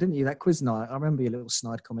trouble, didn't you, that quiz night? I remember your little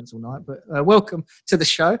snide comments all night. But welcome to the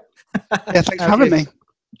show. Yeah, thanks for having me.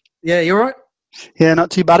 Yeah, you all right? Yeah, not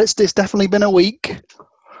too bad. It's definitely been a week.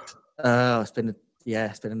 It's been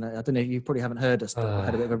I don't know. You probably haven't heard us. But I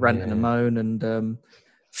had a bit of a rant and a moan, and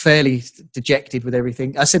fairly dejected with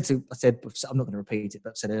everything. I said I'm not going to repeat it,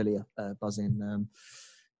 but I said earlier, Buzzing.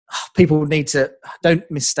 People need to don't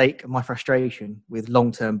mistake my frustration with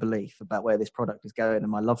long-term belief about where this product is going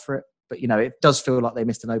and my love for it. But it does feel like they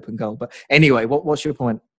missed an open goal. But anyway, what's your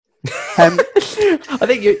point? I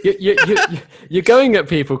think you're going at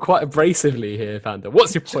people quite abrasively here, Panda.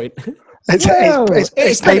 What's your point? It's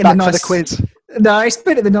payback for the quiz. No, it's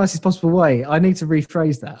been in the nicest possible way. I need to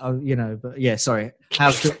rephrase that. But yeah, sorry.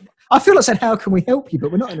 I feel like saying, how can we help you?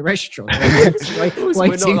 But we're not in a restaurant. We're not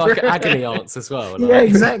like agony aunts as well. Like. Yeah,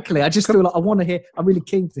 exactly. I just feel like I'm really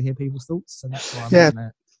keen to hear people's thoughts. And that's why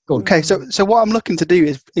I'm Okay, so what I'm looking to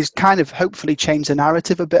do is kind of hopefully change the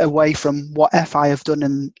narrative a bit away from what FI have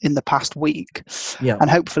done in the past week, and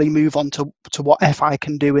hopefully move on to what FI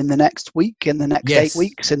can do in the next week, in the next 8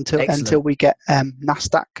 weeks until we get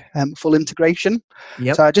Nasdaq full integration.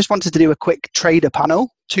 Yep. So I just wanted to do a quick trader panel,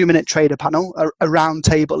 2-minute trader panel, a round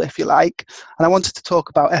table if you like, and I wanted to talk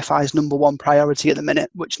about FI's number one priority at the minute,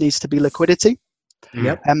 which needs to be liquidity.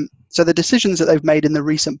 Yep. So the decisions that they've made in the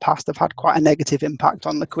recent past have had quite a negative impact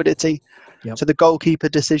on liquidity. Yep. So the goalkeeper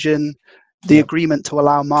decision, the agreement to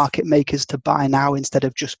allow market makers to buy now instead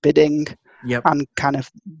of just bidding, and kind of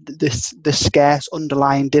this scarce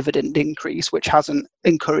underlying dividend increase, which hasn't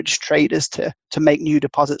encouraged traders to make new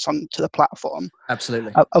deposits onto the platform.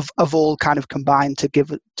 Absolutely. Of all kind of combined to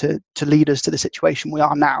lead us to the situation we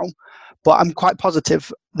are now. But I'm quite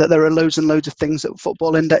positive that there are loads and loads of things that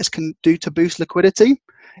Football Index can do to boost liquidity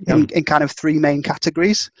in kind of 3 main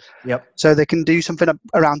categories. Yep. So they can do something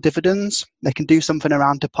around dividends, they can do something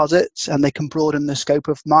around deposits, and they can broaden the scope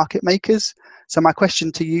of market makers. So my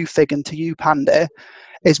question to you, Fig, and to you, Panda,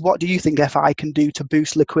 is what do you think FI can do to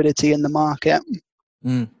boost liquidity in the market?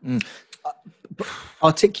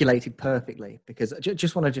 Articulated perfectly, because I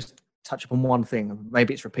just want to touch upon one thing.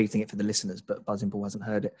 Maybe it's repeating it for the listeners, but Buzzing Ball hasn't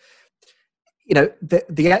heard it.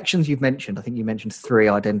 The actions you've mentioned, I think you mentioned 3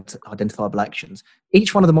 identifiable actions.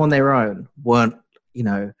 Each one of them on their own weren't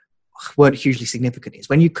hugely significant. It's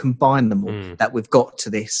when you combine them all that we've got to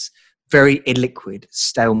this very illiquid,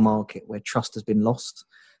 stale market where trust has been lost.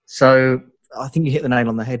 So I think you hit the nail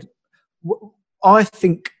on the head. I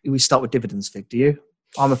think we start with dividends, Fig. Do you?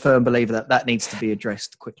 I'm a firm believer that needs to be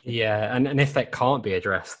addressed quickly. Yeah, and if that can't be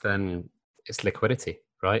addressed, then it's liquidity,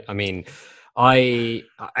 right? I mean, I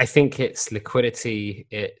think it's liquidity,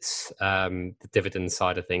 it's the dividend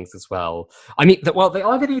side of things as well. I mean, they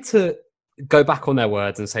either need to go back on their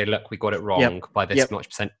words and say, look, we got it wrong by this much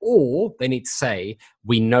percent, or they need to say,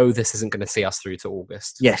 we know this isn't going to see us through to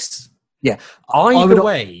August. Yes. Yeah. Either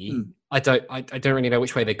way, I don't really know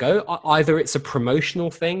which way they go. Either it's a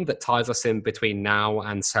promotional thing that ties us in between now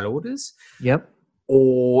and sell orders. Yep.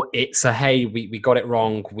 Or it's a, hey, we got it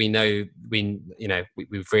wrong. We know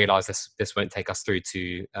we've realised this won't take us through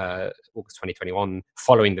to August 2021.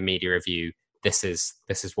 Following the media review, this is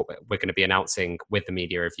what we're going to be announcing with the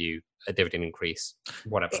media review, a dividend increase,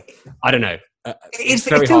 whatever. I don't know. It's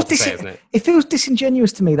very hard to say, isn't it? It feels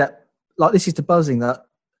disingenuous to me that, like, this is the Buzzing, that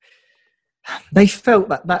they felt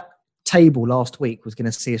that table last week was going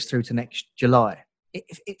to see us through to next July.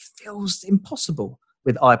 It feels impossible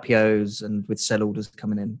with IPOs and with sell orders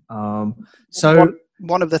coming in. So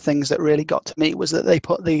one of the things that really got to me was that they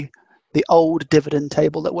put the the old dividend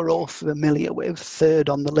table that we're all familiar with, third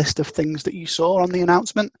on the list of things that you saw on the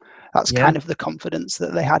announcement. That's kind of the confidence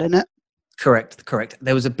that they had in it. Correct.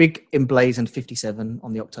 There was a big emblazoned 57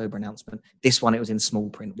 on the October announcement. This one, it was in small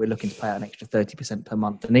print. We're looking to pay out an extra 30% per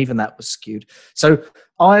month, and even that was skewed. So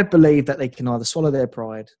I believe that they can either swallow their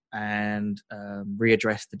pride and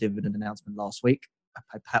readdress the dividend announcement last week.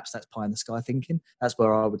 Perhaps that's pie in the sky thinking. That's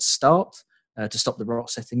where I would start to stop the rot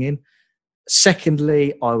setting in.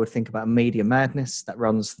 Secondly, I would think about media madness that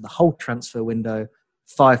runs for the whole transfer window,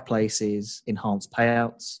 5 places, enhanced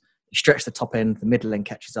payouts. You stretch the top end, the middle end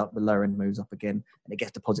catches up, the lower end moves up again, and it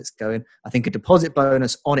gets deposits going. I think a deposit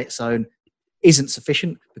bonus on its own isn't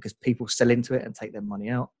sufficient because people sell into it and take their money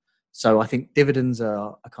out. So I think dividends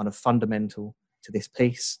are kind of fundamental to this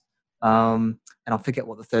piece. And I forget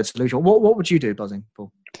what the third solution. What would you do, Buzzing,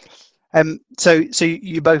 Paul? So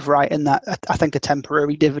you're both right in that. I think a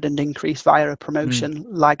temporary dividend increase via a promotion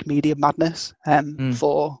like Media Madness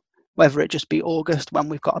for whether it just be August when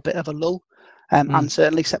we've got a bit of a lull. And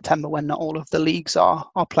certainly September when not all of the leagues are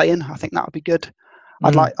playing. I think that would be good. I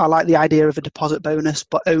like the idea of a deposit bonus,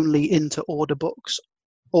 but only into order books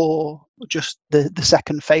or just the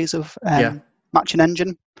second phase of matching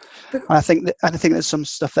engine. And I think there's some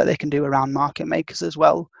stuff that they can do around market makers as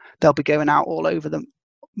well. They'll be going out all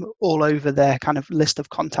over their kind of list of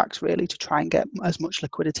contacts really to try and get as much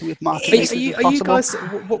liquidity with market makers as possible. You guys,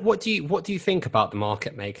 what do you think about the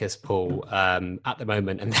market makers, Paul, at the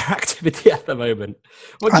moment and their activity at the moment?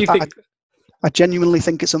 What do you think? I genuinely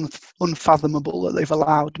think it's unfathomable that they've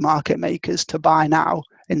allowed market makers to buy now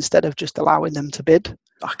instead of just allowing them to bid.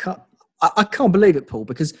 I can't believe it, Paul,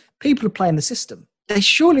 because people are playing the system. They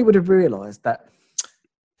surely would have realised that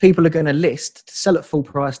people are going to list to sell at full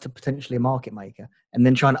price to potentially a market maker and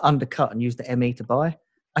then try and undercut and use the ME to buy.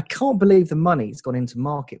 I can't believe the money's gone into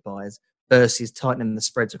market buyers versus tightening the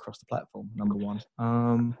spreads across the platform, number one.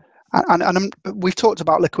 And we've talked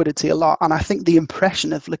about liquidity a lot, and I think the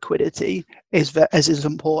impression of liquidity is as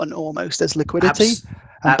important almost as liquidity.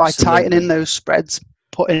 And by tightening those spreads,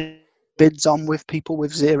 putting bids on with people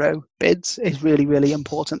with zero bids is really, really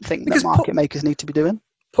important thing because that market makers need to be doing.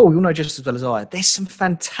 Paul, you'll know just as well as I, there's some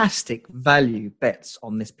fantastic value bets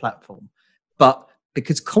on this platform. But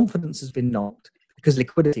because confidence has been knocked, because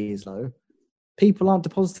liquidity is low, people aren't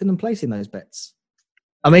depositing and placing those bets.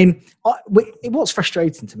 I mean, what's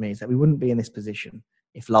frustrating to me is that we wouldn't be in this position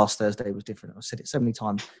if last Thursday was different. I've said it so many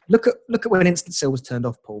times. Look at when Instant Sell was turned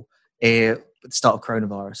off, Paul, at the start of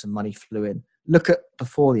coronavirus and money flew in. Look at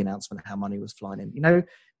before the announcement how money was flying in. You know,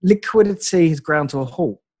 liquidity has ground to a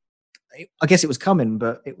halt. I guess it was coming,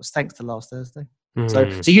 but it was thanks to last Thursday. So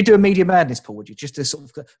you do a media madness, Paul, would you? Just to sort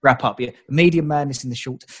of wrap up, media madness in the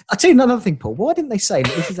short. I'll tell you another thing, Paul. Why didn't they say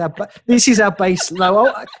that this is our base? No,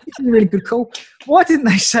 this is a really good call. Why didn't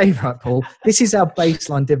they say, right, Paul? This is our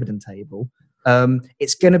baseline dividend table.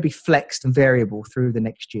 It's going to be flexed and variable through the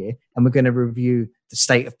next year, and we're going to review the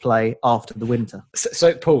state of play after the winter.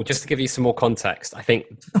 So Paul, just to give you some more context, I think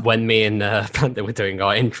when me and Panda were doing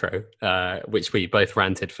our intro, which we both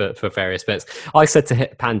ranted for various bits, I said to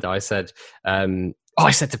Panda,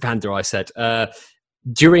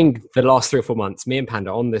 during the last 3 or 4 months, me and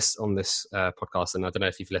Panda on this podcast, and I don't know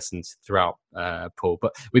if you've listened throughout, Paul,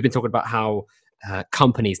 but we've been talking about how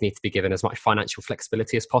companies need to be given as much financial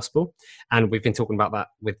flexibility as possible. And we've been talking about that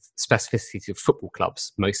with specificity to football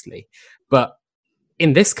clubs mostly. But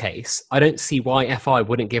in this case, I don't see why FI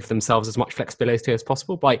wouldn't give themselves as much flexibility as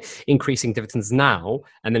possible by increasing dividends now.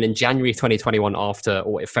 And then in January 2021 or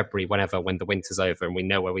February, when the winter's over and we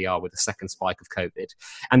know where we are with the second spike of COVID,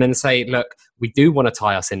 and then say, look, we do want to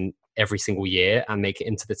tie us in every single year and make it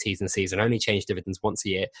into the T's and C's and only change dividends once a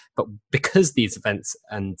year. But because these events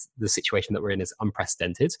and the situation that we're in is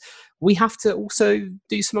unprecedented, we have to also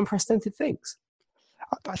do some unprecedented things.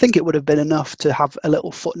 I think it would have been enough to have a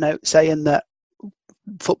little footnote saying that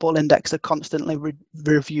Football Index are constantly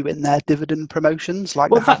reviewing their dividend promotions. Like,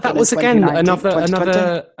 well, that was again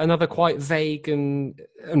another quite vague and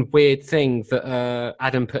weird thing that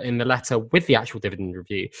Adam put in the letter with the actual dividend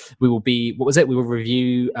review. We will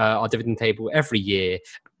review our dividend table every year.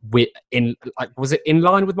 Was it in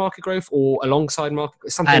line with market growth or alongside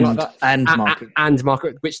market, something like that, and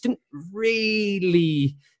market, which didn't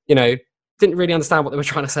really, didn't really understand what they were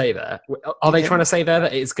trying to say there. Are they trying to say there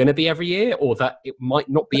that it's going to be every year or that it might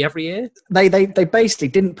not be every year? They basically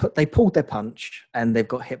they pulled their punch and they've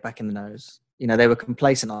got hit back in the nose. They were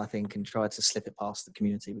complacent, I think, and tried to slip it past the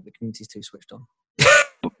community, but the community's too switched on.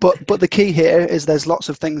 But the key here is there's lots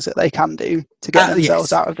of things that they can do to get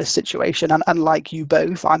themselves out of this situation. And like you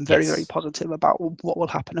both, I'm very, very positive about what will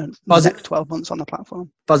happen in the next 12 months on the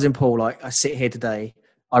platform. Buzzing, Paul, I sit here today,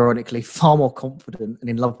 ironically, far more confident and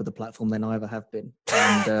in love with the platform than I ever have been.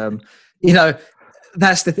 And,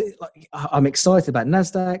 that's the thing. Like, I'm excited about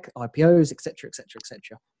NASDAQ, IPOs, etc., etc.,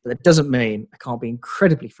 etc. But that doesn't mean I can't be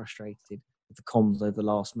incredibly frustrated with the comms over the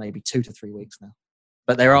last maybe 2 to 3 weeks now.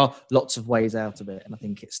 But there are lots of ways out of it, and I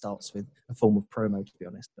think it starts with a form of promo, to be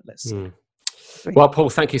honest. But let's see. Well, Paul,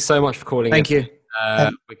 thank you so much for calling. Thank you.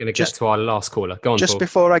 We're going to get to our last caller. Go on, just Paul.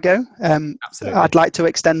 Before I go, Absolutely. I'd like to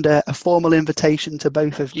extend a formal invitation to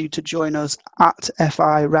both of you to join us at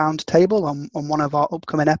FI Roundtable on one of our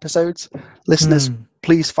upcoming episodes. Listeners,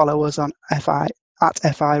 please follow us on FI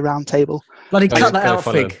Roundtable. Bloody cut that out,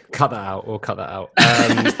 Fig. Cut that out, or cut that out.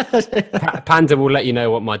 Panda will let you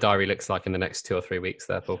know what my diary looks like in the next 2 or 3 weeks,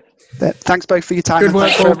 therefore. Thanks both for your time. Good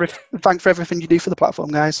work, Paul. Thanks for everything you do for the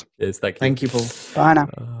platform, guys. Yes, thank you. Thank you, Paul. Bye now.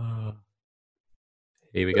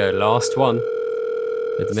 Here we go. Last one.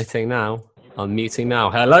 Admitting now. Unmuting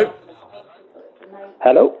now. Hello?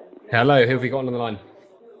 Hello? Hello. Who have we got on the line?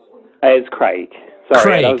 It's Craig. Sorry,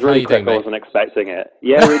 Craig, that was really how you quick. doing, I wasn't expecting it.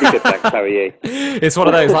 Yeah, really good, thanks. How are you? It's one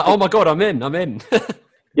of those, like, oh my God, I'm in.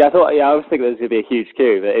 Yeah, I was thinking there was going to be a huge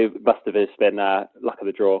queue, but it must have just been luck of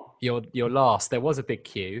the draw. You're last. There was a big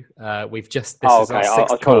queue. This is okay. our 6th I'll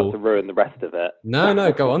try call. not to ruin the rest of it.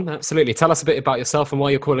 No, go on. Absolutely. Tell us a bit about yourself and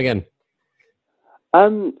why you're calling in.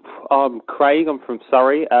 I'm Craig. I'm from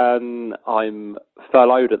Surrey. I'm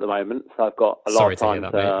furloughed at the moment, so I've got a lot of time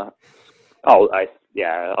to.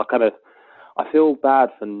 I feel bad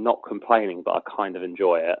for not complaining, but I kind of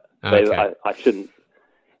enjoy it. Okay. I shouldn't.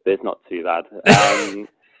 But it's not too bad.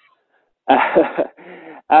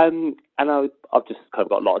 And I've just kind of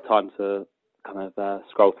got a lot of time to kind of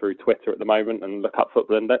scroll through Twitter at the moment and look up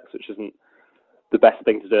Football Index, which isn't the best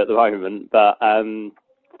thing to do at the moment. But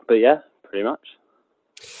yeah, pretty much.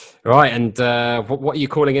 Right, and what are you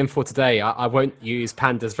calling in for today? I won't use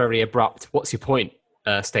Panda's very abrupt "what's your point"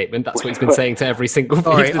 statement. That's what he's been saying to every single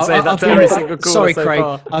call. Sorry, Craig.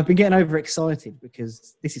 I've been getting overexcited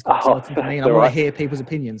because this is quite exciting for me, and I want to hear people's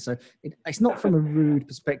opinions. So it's not from a rude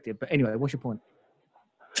perspective, but anyway, what's your point?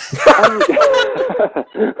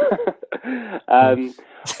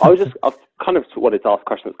 I've kind of wanted to ask a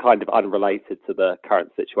question that's kind of unrelated to the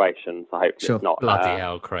current situation. So hopefully it's not bloody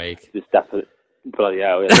hell, Craig. Just definitely bloody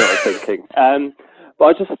hell. That's what I was thinking. But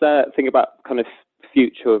I just think about kind of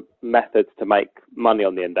future methods to make money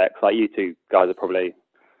on the index. Like, you two guys are probably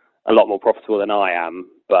a lot more profitable than I am,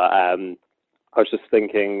 but I was just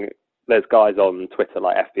thinking there's guys on Twitter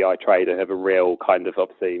like FBI Trader who have a real kind of,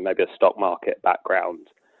 obviously maybe a stock market background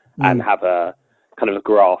and have a kind of a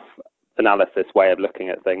graph analysis way of looking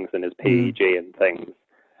at things and his PEG and things.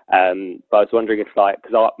 But I was wondering if, like,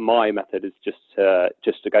 because my method is just to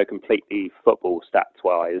go completely football stats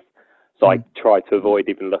wise, so I try to avoid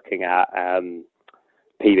even looking at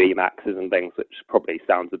PB maxes and things, which probably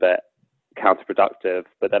sounds a bit counterproductive.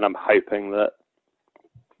 But then I'm hoping that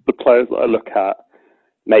the players that I look at,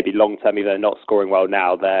 maybe long term, even though they're not scoring well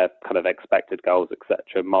now, their kind of expected goals,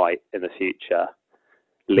 etc., might in the future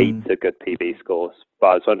lead to good PB scores. But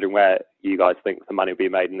I was wondering where you guys think the money will be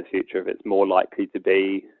made in the future, if it's more likely to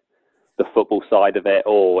be the football side of it,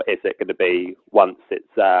 or is it going to be, once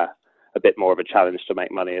it's a bit more of a challenge to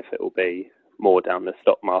make money, if it will be more down the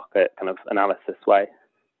stock market kind of analysis way?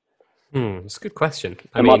 It's a good question.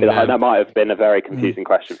 That might have been a very confusing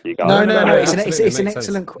question for you guys. No. It's an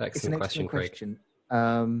excellent question.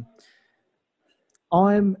 I'm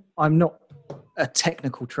not a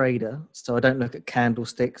technical trader, so I don't look at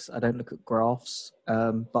candlesticks, I don't look at graphs,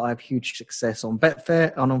 but I have huge success on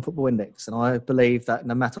Betfair and on Football Index, and I believe that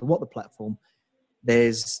no matter what the platform,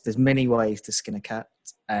 there's many ways to skin a cat,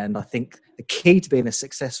 and I think the key to being a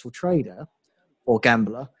successful trader or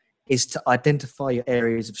gambler is to identify your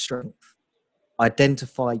areas of strength,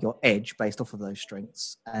 identify your edge based off of those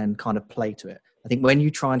strengths, and kind of play to it. I think when you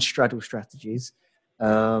try and straddle strategies,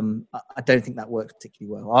 I don't think that works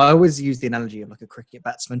particularly well. I always use the analogy of like a cricket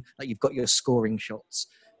batsman. Like, you've got your scoring shots.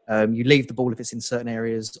 You leave the ball if it's in certain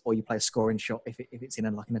areas, or you play a scoring shot if it's in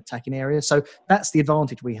an attacking area. So that's the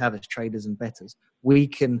advantage we have as traders and bettors. We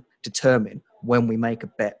can determine when we make a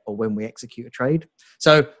bet or when we execute a trade.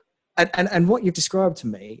 So, and what you've described to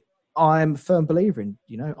me, I'm a firm believer in.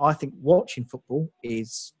 I think watching football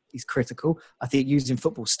is critical. I think using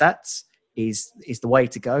football stats is the way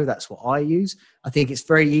to go. That's what I use. I think it's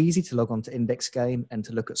very easy to log on to Index Gain and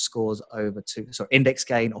to look at scores Index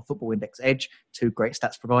Gain or Football Index Edge, two great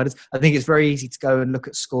stats providers. I think it's very easy to go and look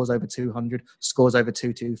at scores over 200, scores over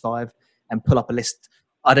 225, and pull up a list.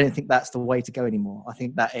 I don't think that's the way to go anymore. I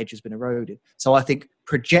think that edge has been eroded. So I think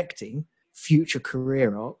projecting future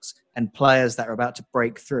career arcs and players that are about to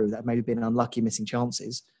break through, that have maybe been unlucky missing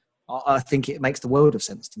chances, I think it makes the world of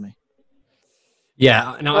sense to me.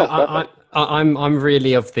 Yeah, no, I'm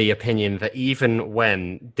really of the opinion that even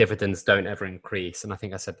when dividends don't ever increase, and I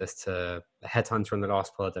think I said this to Headhunter in the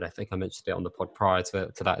last pod, and I think I mentioned it on the pod prior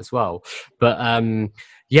to that as well. But when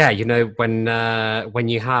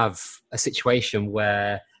you have a situation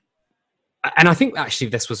where, and I think actually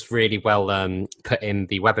this was really well put in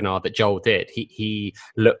the webinar that Joel did. He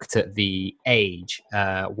looked at the ages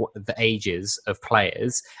of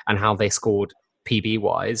players and how they scored PB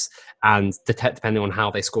wise, and depending on how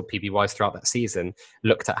they scored PB wise throughout that season,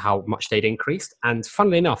 looked at how much they'd increased. And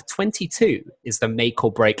funnily enough, 22 is the make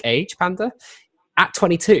or break age, Panda. At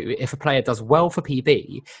 22, if a player does well for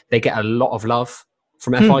PB, they get a lot of love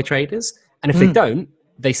from FI traders, and if they don't,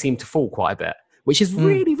 they seem to fall quite a bit, which is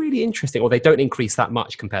really, really interesting. Or they don't increase that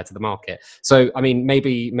much compared to the market. So, I mean,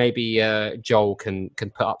 maybe Joel can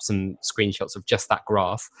put up some screenshots of just that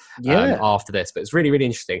graph after this. But it's really, really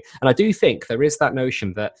interesting. And I do think there is that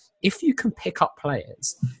notion that if you can pick up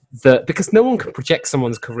players, that because no one can project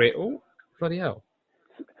someone's career. Oh, bloody hell!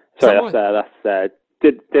 Sorry, that's.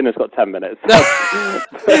 Dinner's got 10 minutes. I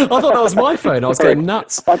thought that was my phone. I was going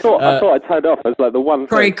nuts. I thought I turned off as like the one.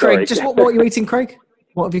 Craig, just what are you eating, Craig?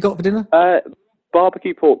 What have you got for dinner?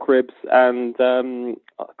 Barbecue pork ribs and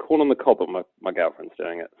corn on the cob. My girlfriend's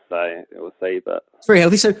doing it, so we'll see. But it's very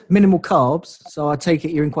healthy. So minimal carbs. So I take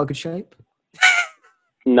it you're in quite good shape.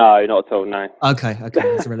 No, not at all. No. Okay,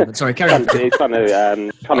 that's irrelevant. Sorry, carry on. He's trying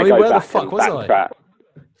to go where back the fuck and was backtrack.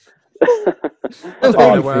 I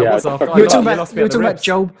don't know where I was after. You were talking about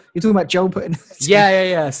Joel. You're talking about Joel putting.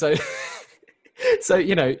 Yeah. So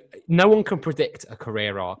no one can predict a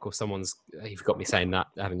career arc or someone's. You've got me saying that,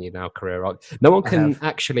 haven't you? Now career arc. No one can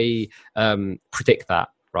actually predict that,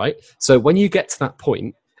 right? So when you get to that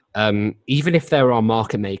point, even if there are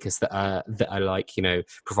market makers that are like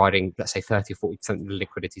providing, let's say 30 or 40%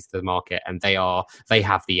 liquidity to the market, and they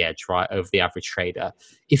have the edge, right, over the average trader.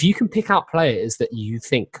 If you can pick out players that you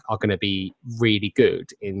think are going to be really good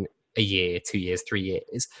in a year, 2 years, 3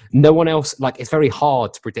 years, no one else, it's very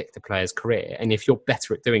hard to predict a player's career. And if you're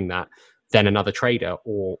better at doing that than another trader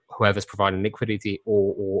or whoever's providing liquidity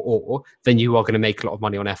or then you are going to make a lot of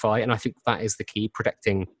money on FI. And I think that is the key,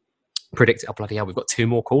 predicting. Oh, bloody hell, we've got 2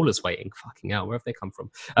 more callers waiting. Fucking hell, where have they come from?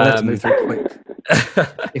 Let's move through quick.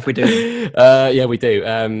 If we do. Yeah, we do.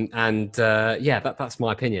 That's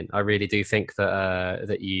my opinion. I really do think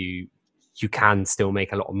that you can still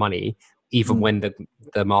make a lot of money even when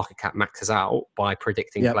the market cap maxes out by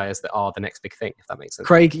predicting players that are the next big thing, if that makes sense.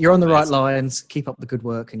 Craig, you're on the right lines. Keep up the good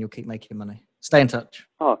work and you'll keep making money. Stay in touch.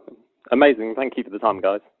 Oh, amazing. Thank you for the time,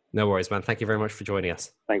 guys. No worries, man. Thank you very much for joining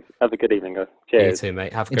us. Thank Thanks. Have a good evening, guys. Cheers. You too,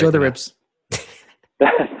 mate. Enjoy the ribs.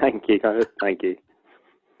 Thank you, guys. Thank you.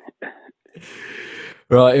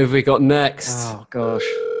 Right, who have we got next? Oh, gosh.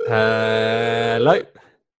 Hello?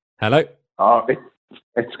 Oh,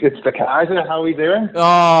 it's the Kaiser. How are we doing?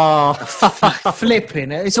 Oh,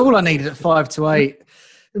 flipping it. It's all I needed at 5 to 8.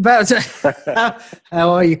 How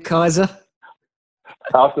are you, Kaiser?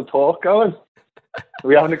 How's the pork going? Are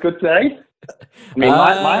we having a good day? I mean,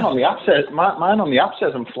 mine on the app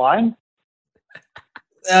says I'm flying.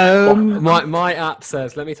 My app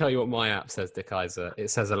says, let me tell you what my app says, Dick Kaiser. It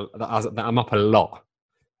says that I'm up a lot,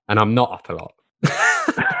 and I'm not up a lot.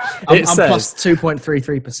 I'm plus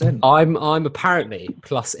 2.33%. I'm apparently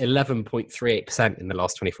plus 11.38% in the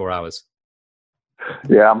last 24 hours.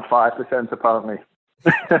 Yeah, I'm 5% apparently.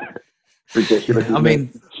 Ridiculous. I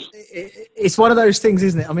mean, it's one of those things,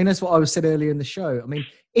 isn't it? I mean, that's what I was said earlier in the show. I mean,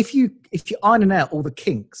 if you're ironing out all the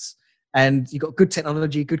kinks and you've got good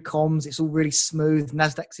technology, good comms, it's all really smooth,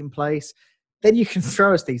 Nasdaq's in place, then you can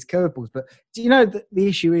throw us these curveballs. But do you know that the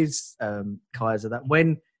issue is, Kaiser, that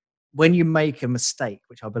when you make a mistake,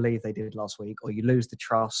 which I believe they did last week, or you lose the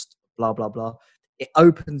trust, blah, blah, blah, it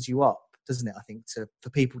opens you up, doesn't it, I think, for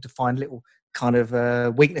people to find little kind of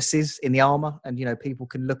weaknesses in the armor, and people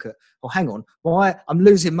can look at, hang on, why I'm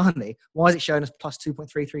losing money, why is it showing us plus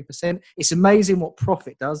 2.33%? It's amazing what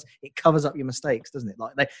profit does. It covers up your mistakes, doesn't it?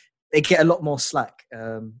 Like they get a lot more slack,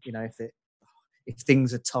 if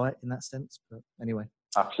things are tight in that sense. But anyway,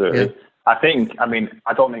 absolutely. Yeah.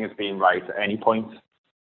 I don't think it's been right at any point.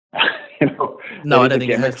 No, I don't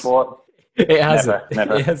think it has. It hasn't.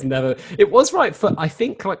 Never. It has never. It was right for, I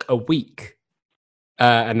think, like a week.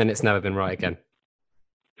 And then it's never been right again.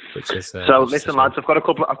 Which is listen, lads. I've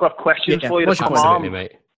got questions for you to come on,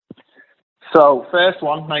 mate. So first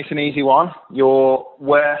one, nice and easy one. Your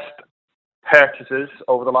worst purchases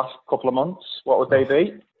over the last couple of months. What would they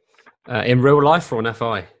be? In real life or on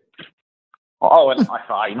FI? Oh, and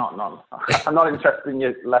FI, not. I'm not interested in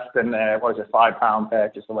your less than £5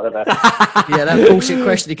 purchase or whatever. Yeah, that bullshit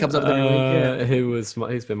question he comes up with every week. Yeah.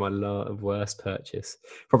 Who's been my worst purchase?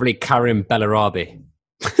 Probably Karim Bellarabi.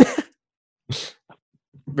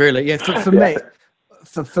 Really? Yeah. For me.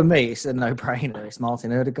 For me, it's a no-brainer. It's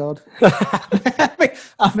Martin Odegaard.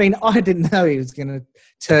 I mean, I didn't know he was going to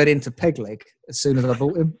turn into peg leg as soon as I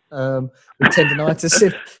bought him with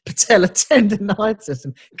tendonitis, patella tendonitis,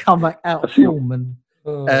 and come back out of form. And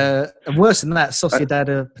worse than that, Sociedad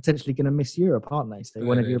are potentially going to miss Europe, aren't they? So they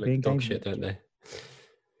won a European game, shit, don't they?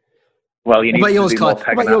 Well, you need to do more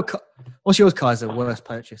pegging. What's yours, Kaiser? Worst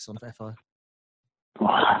purchase on FI? Well,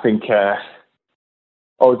 I think.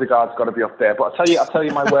 Odegaard's got to be up there, but I'll tell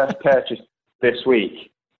you my worst purchase this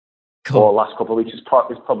week or last couple of weeks is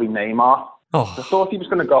probably Neymar. Oh. I thought he was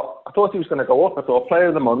going to go. I thought he was going to go up. I thought Player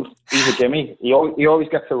of the Month. He's a gimme. He always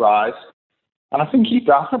gets a rise, and I think he's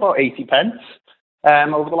down about 80 pence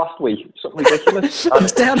over the last week. Something ridiculous.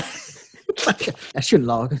 It's down. I shouldn't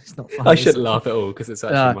laugh. It's not funny. I shouldn't laugh at all because it's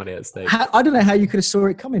actually money at stake. I don't know how you could have saw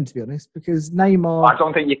it coming, to be honest, because Neymar. I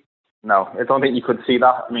don't think you could see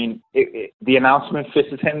that. I mean, the announcement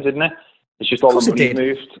fitted him, didn't it? It's just all the money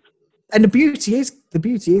moved. And the beauty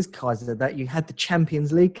is, Kaiser, that you had the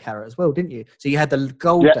Champions League carrot as well, didn't you? So you had the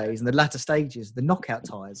gold days and the latter stages, the knockout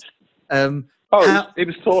ties. It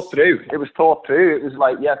was thought through. It was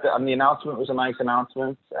like, and the announcement was a nice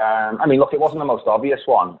announcement. I mean, look, it wasn't the most obvious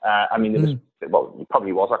one. I mean, it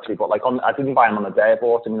probably was actually, but like, I didn't buy him on the day. I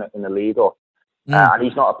bought him in the league, and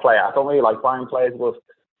he's not a player. I don't really like buying players above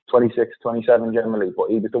 26, 27 generally, but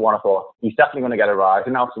he was the one I thought he's definitely going to get a rise.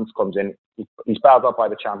 Announcements comes in, he's bailed out by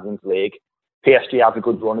the Champions League. PSG has a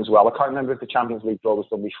good run as well. I can't remember if the Champions League draw was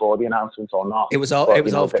done before the announcements or not. It was after it.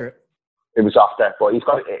 It was after, but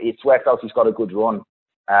it's worked out. He's got a good run.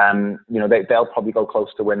 They'll probably go close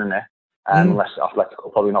to winning it, unless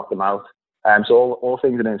Atletico probably knock them out. So all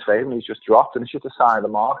things are in his favour, and he's just dropped, and it's just a sign of the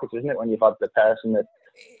market, isn't it? When you've had the person that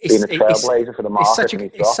being a trailblazer for the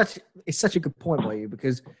market, it's such a good point by you,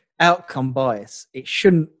 because outcome bias. It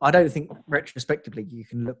shouldn't. I don't think retrospectively you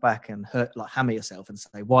can look back and hammer yourself and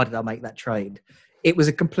say, "Why did I make that trade?" It was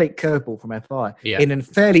a complete curveball from FI in a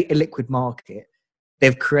fairly illiquid market.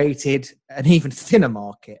 They've created an even thinner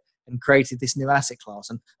market and created this new asset class.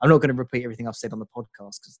 And I'm not going to repeat everything I've said on the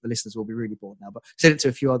podcast because the listeners will be really bored now, but I said it to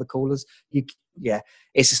a few other callers. It's a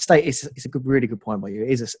really good point by you.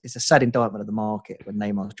 It's a sad indictment of the market when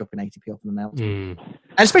Neymar's dropping 80p off an announcement.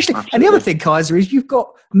 And especially, and the other thing, Kaiser, is you've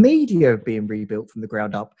got media being rebuilt from the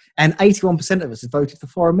ground up, and 81% of us have voted for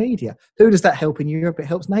foreign media. Who does that help in Europe? It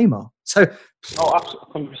helps Neymar. So,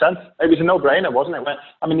 absolutely, 100%. It was a no-brainer, wasn't it?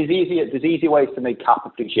 There's easier ways to make cap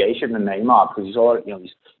appreciation than Neymar because he's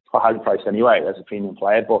quite highly priced anyway as a premium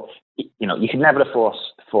player. But you could never have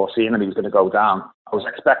foreseen that he was going to go down. I was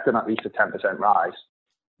expecting at least a 10% rise.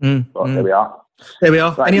 But there we are.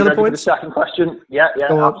 Right, any other points? The second question? Yeah,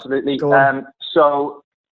 absolutely. So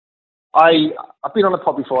I've been on the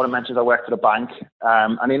pod before and mentioned I work for the bank.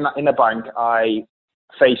 And in the bank, I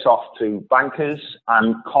face off to bankers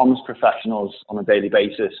and comms professionals on a daily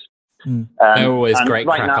basis. They're always great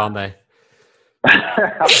crack, aren't they?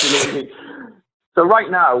 Absolutely. So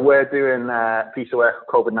right now we're doing a piece of work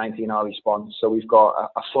for COVID-19, our response. So we've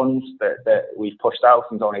got a fund that we've pushed out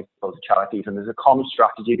and donated to charities, and there's a common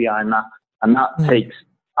strategy behind that, and that takes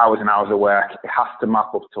hours and hours of work. It has to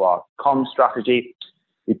map up to our comm strategy.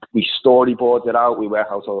 We storyboard it out. We work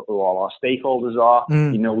out who all our stakeholders are.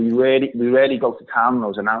 We really go to town on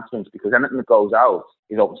those announcements because anything that goes out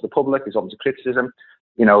is open to the public, is open to criticism.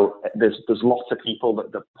 There's lots of people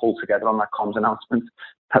that pull together on that comms announcement.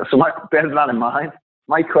 So bear that in mind.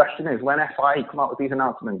 My question is, when FI come out with these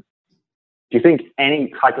announcements, do you think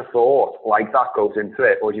any type of thought like that goes into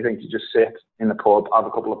it, or do you think you just sit in the pub, have a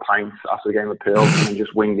couple of pints after the game of pool, and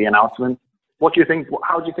just wing the announcement? What do you think?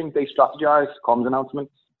 How do you think they strategize comms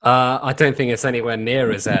announcements? I don't think it's anywhere near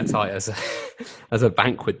as airtight as a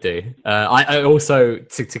bank would do. I also,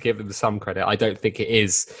 to give them some credit, I don't think it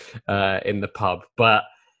is in the pub. But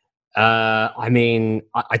I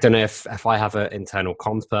don't know if I have an internal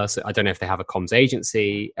comms person. I don't know if they have a comms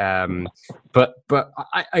agency. But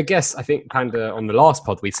I guess I think Panda on the last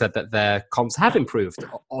pod we said that their comms have improved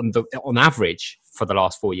on average for the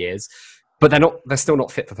last 4 years, but they're still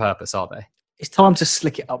not fit for purpose, are they? It's time to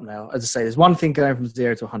slick it up now. As I say, there's one thing going from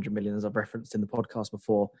 0 to 100 million, as I've referenced in the podcast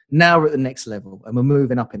before. Now we're at the next level and we're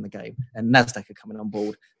moving up in the game, and Nasdaq are coming on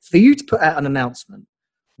board. For you to put out an announcement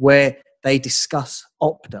where they discuss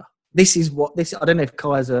Opta, I don't know if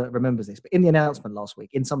Kaiser remembers this, but in the announcement last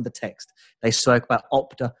week, in some of the text, they spoke about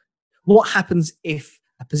Opta. What happens if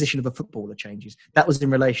a position of a footballer changes. That was in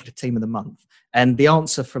relation to team of the month. And the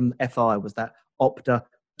answer from FI was that Opta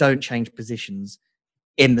don't change positions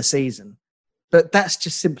in the season. But that's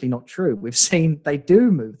just simply not true. We've seen they do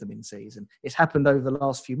move them in season. It's happened over the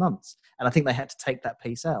last few months. And I think they had to take that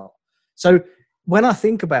piece out. So when I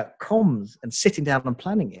think about comms and sitting down and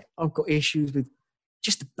planning it, I've got issues with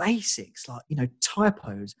just the basics, like,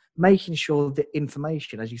 typos, making sure the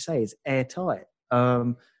information, as you say, is airtight,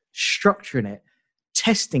 structuring it,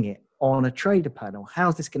 testing it on a trader panel.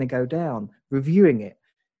 How's this going to go down? Reviewing it.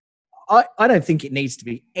 I don't think it needs to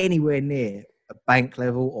be anywhere near a bank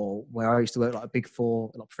level or where I used to work, like a Big Four,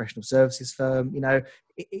 like a professional services firm.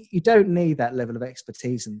 You don't need that level of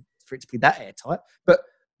expertise and for it to be that airtight. But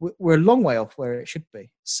we're a long way off where it should be.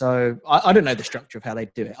 So I don't know the structure of how they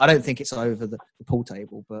do it. I don't think it's over the pool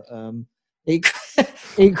table, but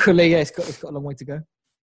equally, yeah, it's got a long way to go.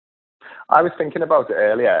 I was thinking about it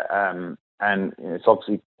earlier, and it's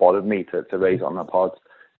obviously bothered me to raise on the pod.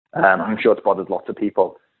 I'm sure it's bothered lots of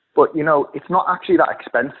people. But, it's not actually that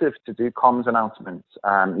expensive to do comms announcements.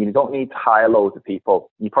 You don't need to hire loads of people.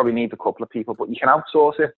 You probably need a couple of people, but you can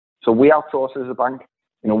outsource it. So we outsource as a bank.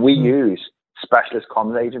 We use specialist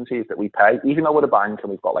comms agencies that we pay. Even though we're a bank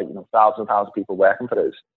and we've got thousands of people working for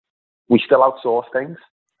us, we still outsource things.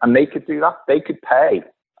 And they could do that. They could pay,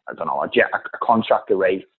 I don't know, a contractor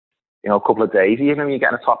rate, a couple of days. Even when you're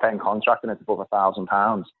getting a top-end contract and it's above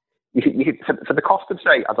 £1,000, you could for the cost of,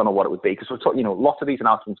 say, I don't know what it would be, because we're talking, lots of these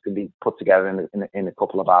announcements can be put together in a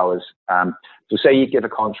couple of hours. So say you give a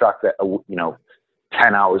contractor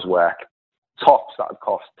 10 hours work, tops that would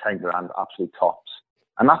cost 10 grand, absolute tops,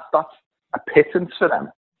 and that's a pittance for them.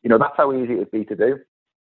 That's how easy it would be to do,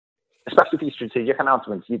 especially for these strategic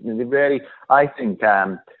announcements. They really, I think, they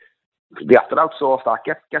have to outsource that.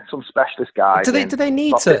 Get some specialist guys. Do they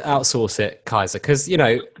need to outsource it, Kaiser? Because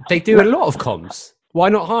they do a lot of comms. Why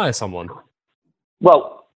not hire someone?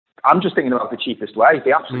 Well, I'm just thinking about the cheapest way.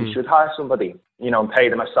 They absolutely should hire somebody, and pay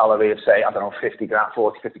them a salary of, say, I don't know, 50 grand,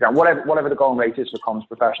 40, 50 grand, whatever the going rate is for comms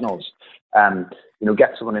professionals.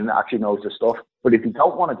 Get someone in that actually knows the stuff. But if you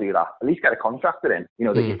don't want to do that, at least get a contractor in,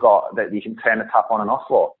 that you've got, that you can turn the tap on and off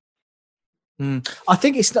for. I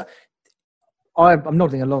think it's not. I'm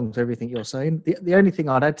nodding along to everything you're saying. The only thing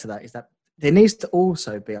I'd add to that is that there needs to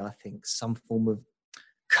also be, I think, some form of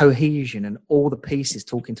cohesion and all the pieces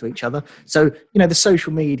talking to each other. So, the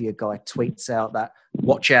social media guy tweets out that,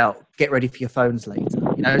 watch out, get ready for your phones later.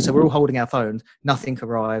 So we're all holding our phones, nothing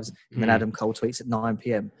arrives, and then Adam Cole tweets at 9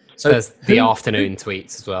 p.m. So there's the afternoon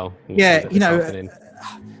tweets as well. Yeah,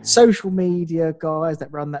 social media guys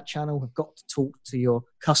that run that channel have got to talk to your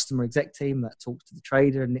customer exec team that talks to the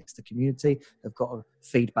trader and next to the community. They've got to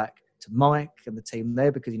feedback to Mike and the team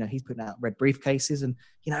there, because he's putting out red briefcases and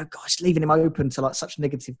gosh, leaving him open to such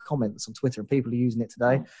negative comments on Twitter, and people are using it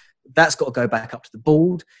today. That's got to go back up to the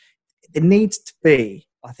board. There needs to be,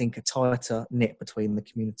 I think, a tighter knit between the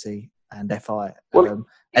community and FI. Well,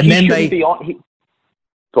 and then they go on.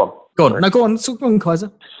 Go on. No, go on. So, go on,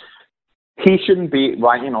 Kaiser. He shouldn't be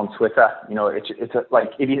writing on Twitter. It's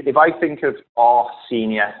like if I think of our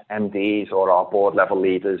senior MDs or our board level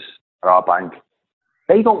leaders at our bank,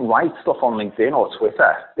 they don't write stuff on LinkedIn or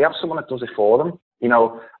Twitter. They have someone that does it for them,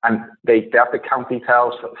 and they have the account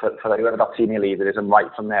details for whoever that senior leader is and write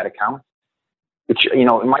from their account, which,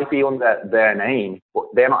 it might be under their name, but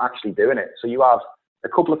they're not actually doing it. So you have a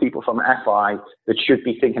couple of people from FI that should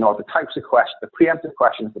be thinking about the types of questions, the preemptive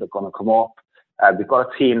questions that are going to come up. We've got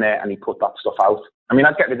a team there, and he put that stuff out. I mean,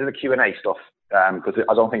 I'd get rid of the Q&A stuff because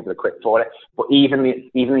I don't think they're quick for it. But even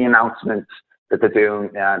the announcements that they're doing,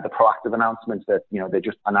 the proactive announcements that, they're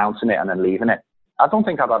just announcing it and then leaving it, I don't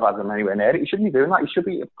think I'd have had them anywhere near it. You shouldn't be doing that. You should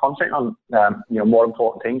be concentrating on, more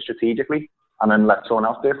important things strategically, and then let someone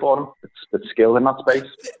else do it for them that's skilled in that space.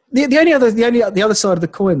 The other side of the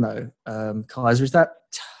coin, though, Kaiser, is that,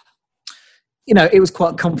 it was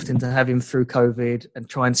quite comforting to have him through COVID and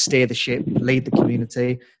try and steer the ship, lead the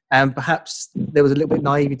community. And perhaps there was a little bit of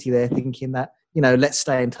naivety there, thinking that, let's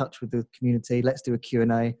stay in touch with the community, let's do a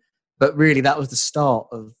Q&A. But really, that was the start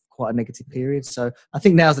of quite a negative period. So I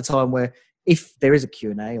think now's the time where, if there is a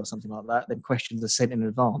Q&A or something like that, then questions are sent in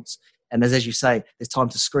advance. And as you say, there's time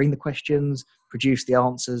to screen the questions, produce the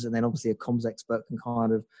answers, and then obviously a comms expert can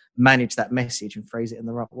kind of manage that message and phrase it in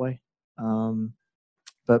the right way.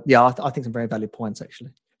 But yeah, I think some very valid points,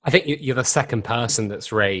 actually. I think you're the second person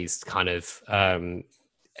that's raised kind of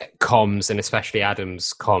comms, and especially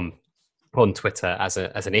Adam's comm on Twitter as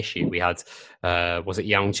an issue. We had was it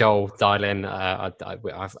Young Joel dial in?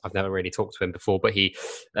 I've never really talked to him before, but he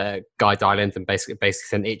guy dial in and basically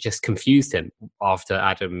said it just confused him after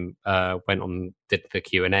Adam went on did the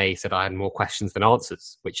Q&A. Said I had more questions than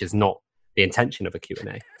answers, which is not the intention of a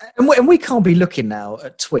Q&A. And we can't be looking now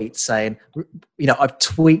at tweets saying, I've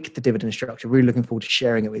tweaked the dividend structure. Really looking forward to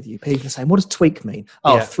sharing it with you. People are saying, what does tweak mean?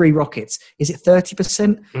 Oh, 3 rockets. Is it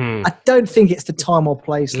 30%? I don't think it's the time or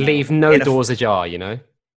place. Leave no doors ajar,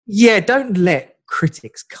 Yeah, don't let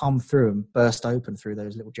critics come through and burst open through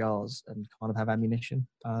those little jars and kind of have ammunition.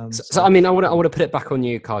 So I mean, I want to put it back on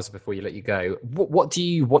you, Kaiser, before you let you go. What do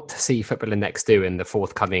you want to see Football Index do in the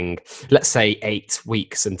forthcoming, let's say, 8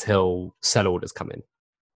 weeks until sell orders come in?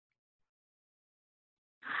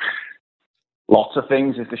 Lots of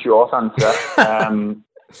things is the short answer.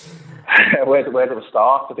 Where do we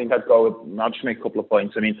start? I think I'll just make a couple of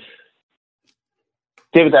points. I mean,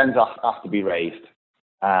 dividends have to be raised.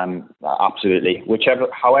 Absolutely.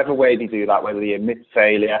 However way they do that, whether they admit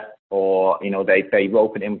failure or, they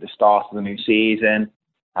rope it in with the start of the new season,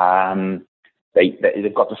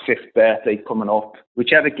 they've got the 5th birthday coming up,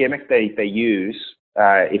 whichever gimmick they use,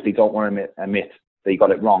 if they don't want to admit they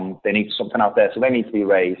got it wrong, they need something out there. So they need to be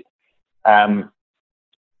raised. It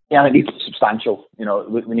needs to be substantial.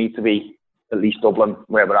 We need to be at least doubling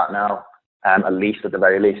where we're at now, at least at the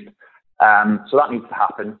very least. So that needs to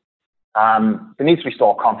happen. There needs to be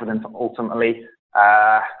store confidence ultimately.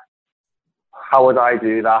 How would I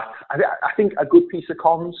do that? I think a good piece of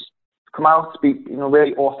comms come out, be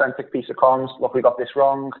really authentic piece of comms. Look, we got this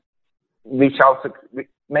wrong. Reach out to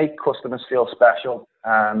make customers feel special.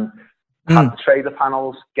 Have the trader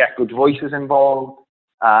panels, get good voices involved.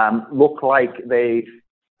 Look like they're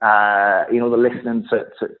listening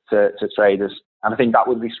to traders, and I think that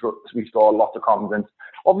would restore a lot of confidence.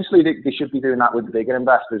 Obviously, they should be doing that with the bigger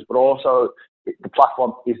investors, but also the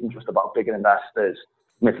platform isn't just about bigger investors.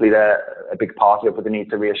 Admittedly, they're a big part of it, but they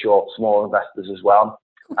need to reassure small investors as well.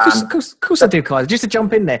 Of course I do, Kaiser. Just to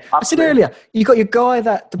jump in there. Absolutely. I said earlier, you got your guy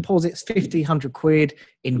that deposits 50, 100 quid,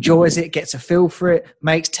 enjoys it, gets a feel for it,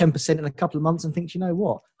 makes 10% in a couple of months and thinks, you know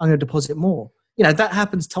what, I'm going to deposit more. That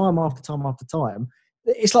happens time after time after time.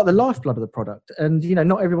 It's like the lifeblood of the product. And,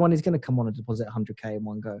 not everyone is going to come on and deposit 100K in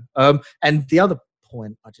one go. And the other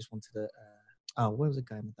point I just wanted to where was I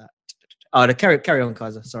going with that? Carry on,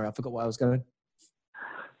 Kaiser. Sorry, I forgot where I was going.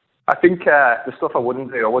 I think the stuff I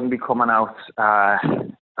wouldn't do, I wouldn't be coming out.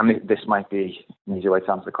 This might be an easy way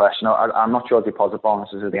to answer the question. I'm not sure deposit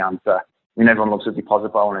bonuses are the answer. I mean, everyone loves a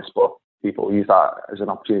deposit bonus, but people use that as an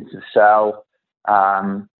opportunity to sell.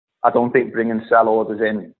 I don't think bringing sell orders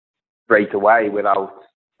in straight away without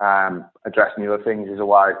addressing the other things is a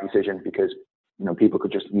wise decision, because people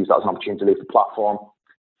could just use that as an opportunity to leave the platform.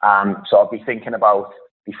 So I'll be thinking about,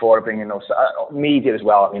 before I bring in those media as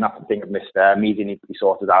well. I mean, that's the thing I've missed there. Media needs to be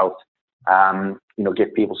sorted out.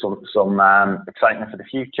 Give people some excitement for the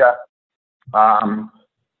future.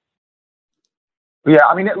 Yeah,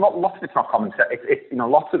 I mean, lots of it's not common sense.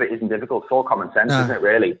 Lots of it isn't difficult. It's all common sense, isn't it?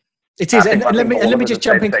 Really. It is. And let me just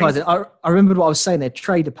jump in, Kaiser. I remember what I was saying there.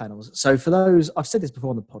 Trader panels. So for those, I've said this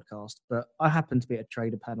before on the podcast, but I happened to be at a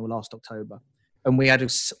trader panel last October, and we had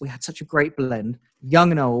such a great blend,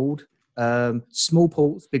 young and old. Small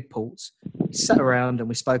ports, big ports. We sat around and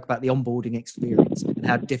we spoke about the onboarding experience and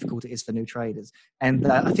how difficult it is for new traders. And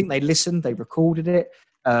I think they listened, they recorded it.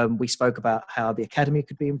 We spoke about how the academy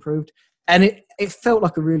could be improved. And it felt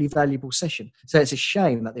like a really valuable session. So it's a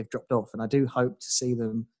shame that they've dropped off. And I do hope to see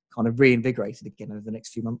them kind of reinvigorated again over the next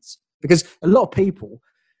few months. Because a lot of people,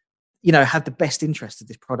 have the best interest of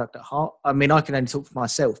this product at heart. I mean, I can only talk for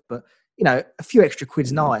myself, but a few extra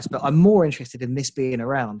quid's nice, but I'm more interested in this being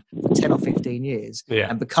around for 10 or 15 years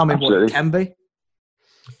and becoming what it can be.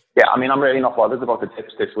 Yeah, I mean, I'm really not bothered about the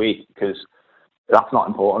tips this week, because that's not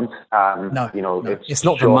important. No. It's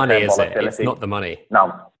not the money, is it? It's not the money.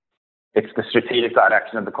 No. It's the strategic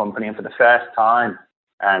direction of the company. And for the first time,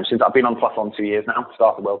 since I've been on the platform 2 years now,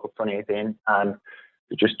 started World Cup 2018, and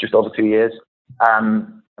just over 2 years.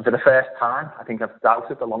 And for the first time, I think I've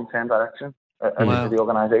doubted the long-term direction of the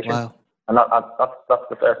organisation. Wow. And that's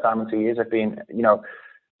the first time in 2 years I've been,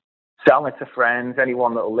 selling it to friends,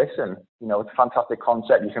 anyone that will listen. It's a fantastic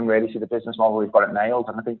concept. You can really see the business model. We've got it nailed.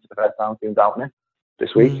 And I think it's the first time I've been doubting it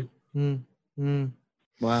this week.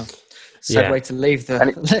 Wow. Sad way to leave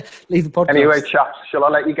the leave the podcast. Anyway, chaps, shall I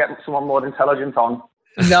let you get someone more intelligent on?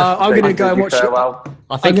 No, I'm going to go and watch.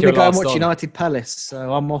 I'm going to go and watch United Palace.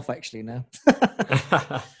 So I'm off actually now.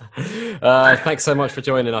 Thanks so much for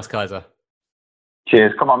joining us, Kaiser.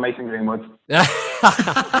 Cheers. Come on, Mason Greenwood.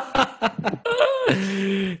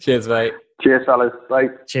 Cheers, mate. Cheers, fellas. Bye.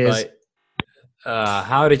 Cheers. Bye.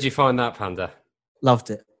 How did you find that, Panda? Loved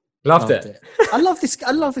it. Loved it. I love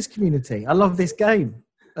this community. I love this game.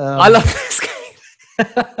 I love this game.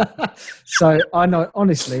 So I know,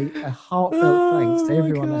 honestly, a heartfelt thanks to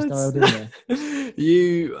everyone that's dialed in there.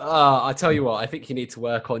 I tell you what, I think you need to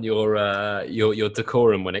work on your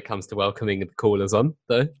decorum when it comes to welcoming the callers on,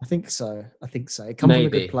 though. I think so. It comes from a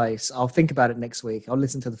good place. I'll think about it next week. I'll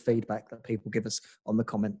listen to the feedback that people give us on the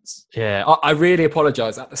comments. Yeah, I really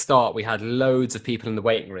apologise. At the start, we had loads of people in the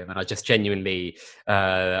waiting room, and I just genuinely,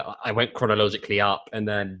 I went chronologically up, and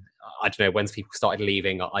then I don't know, when people started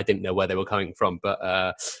leaving, I didn't know where they were coming from. But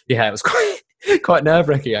yeah, it was quite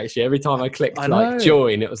nerve-wracking, actually. Every time I clicked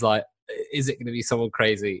join, it was like, is it going to be someone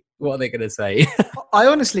crazy? What are they going to say? I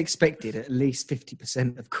honestly expected at least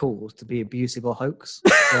 50% of calls to be abusive or hoax.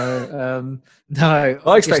 So, no.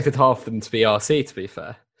 I expected half of them to be RC, to be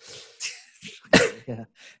fair.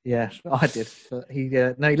 Yeah, I did. But he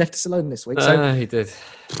left us alone this week. So he did.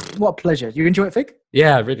 What a pleasure. You enjoy it, Fig?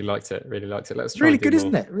 Yeah, I really liked it. Let's try. Really good,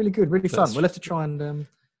 isn't it? Really good, really fun. We'll have to try and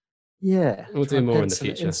we'll do more in the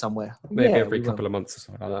future. In somewhere. Maybe every couple of months or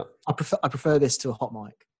something like that. I prefer this to a hot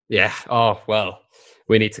mic. Yeah. Oh, well,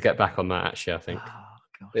 we need to get back on that, actually, I think.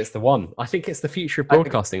 It's the one. I think it's the future of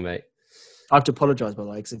broadcasting, mate. I have to apologise, by the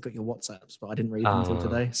way, because I've got your WhatsApps, but I didn't read them until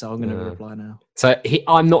today, so I'm going to reply now. So you're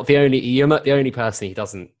not the only person he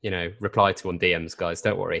doesn't, reply to on DMs, guys.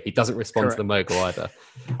 Don't worry. He doesn't respond to the mogul either.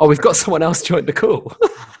 Oh, we've got someone else join the call.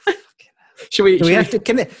 Should we have to,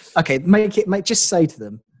 just say to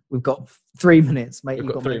them, we've got 3 minutes, mate.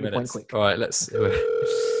 We've got 3 minutes. Quick. All right, let's.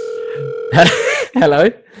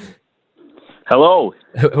 Hello. Hello.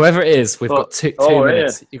 Whoever it is, we've got two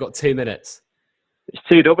minutes. Yeah. You've got 2 minutes. It's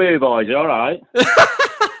TW, boys. You all right?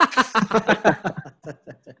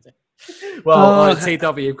 Well,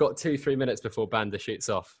 TW, you've got 2-3 minutes before Panda shoots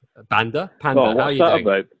off. Panda, how are you doing?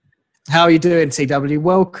 About? How are you doing, TW?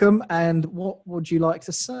 Welcome. And what would you like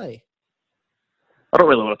to say? I don't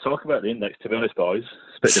really want to talk about the index, to be honest, boys.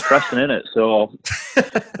 It's a bit depressing, isn't it? So,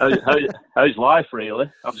 how's life, really?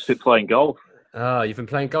 I've just been playing golf. Oh, you've been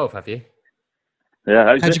playing golf, have you?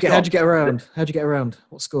 Yeah. How'd you get around?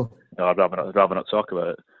 What score? No, I'd rather not talk about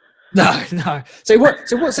it. No.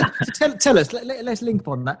 Tell us. Let's link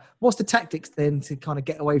upon that. What's the tactics then to kind of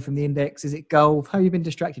get away from the index? Is it golf? How have you been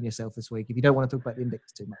distracting yourself this week? If you don't want to talk about the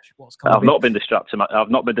index too much, I've not been distracting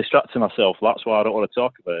myself. That's why I don't want to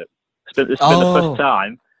talk about it. It's been the first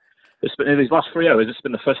time. In these last 3 hours, it's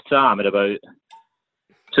been the first time in about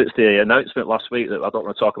since the announcement last week that I don't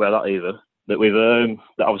want to talk about that either.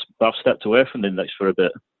 That I've stepped away from the index for a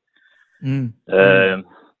bit.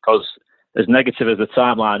 Because as negative as the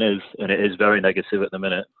timeline is, and it is very negative at the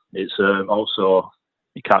minute, it's also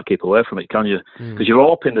you can't keep away from it, can you? Because you're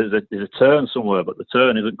hoping there's a turn somewhere, but the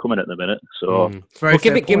turn isn't coming at the minute. So, well,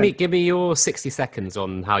 give me your 60 seconds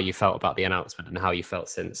on how you felt about the announcement and how you felt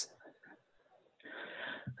since.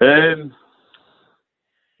 If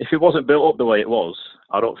it wasn't built up the way it was,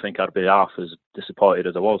 I don't think I'd be half as disappointed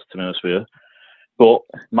as I was, to be honest with you. But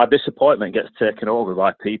my disappointment gets taken over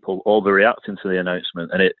by people overreacting to the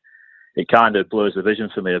announcement, and it kind of blurs the vision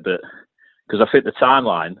for me a bit, because I think the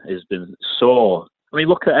timeline has been so. I mean,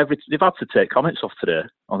 look at they've had to take comments off today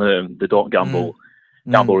on the don't gamble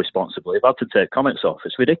responsibly. They've had to take comments off.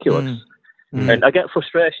 It's ridiculous, and I get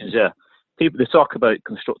frustrations. Yeah, people they talk about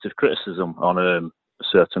constructive criticism on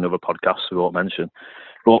certain other podcasts we won't mention,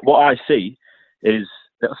 but what I see is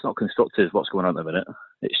that's not constructive. What's going on at the minute?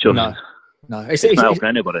 It's just no. It's not helping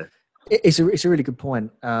anybody. It's a really good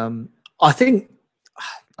point. I think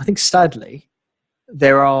sadly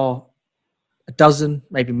there are a dozen,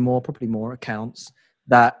 maybe more, probably more accounts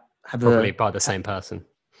that have probably by the same person.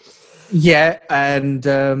 Yeah, and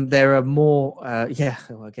there are more. I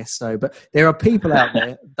guess so. But there are people out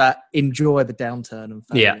there that enjoy the downturn and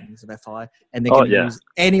failings of FI, and they're going to use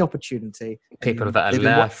any opportunity. People that are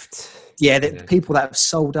left. People that have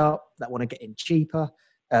sold up, that want to get in cheaper.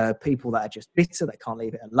 People that are just bitter, that can't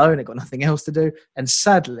leave it alone, they've got nothing else to do. And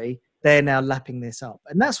sadly, they're now lapping this up.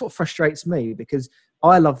 And that's what frustrates me, because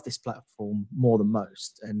I love this platform more than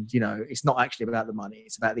most. And, it's not actually about the money.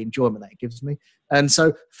 It's about the enjoyment that it gives me. And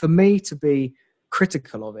so for me to be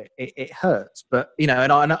critical of it hurts. But, and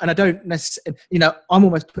I don't necessarily, I'm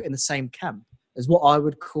almost put in the same camp as what I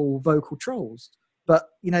would call vocal trolls. But,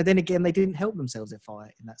 then again, they didn't help themselves,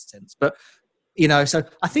 FI, in that sense. But, so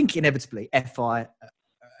I think inevitably FI,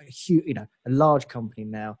 a large company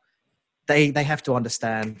now, they have to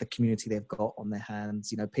understand the community they've got on their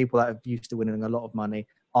hands. People that are used to winning a lot of money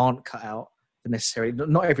aren't cut out for necessarily,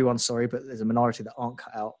 not everyone, sorry, but there's a minority that aren't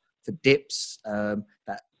cut out for dips,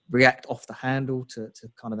 that react off the handle to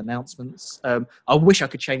kind of announcements. I wish I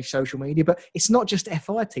could change social media, but it's not just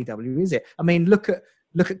FITW, is it? I mean, look at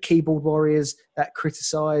keyboard warriors that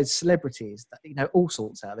criticise celebrities, all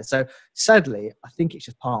sorts out there. So sadly, I think it's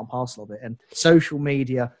just part and parcel of it. And social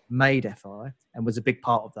media made FI and was a big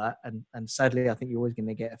part of that. And sadly, I think you're always going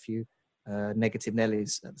to get a few negative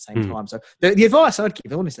Nellies at the same time. So the advice I'd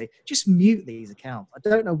give, honestly, just mute these accounts. I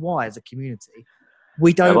don't know why, as a community,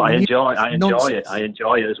 we don't. I enjoy it. I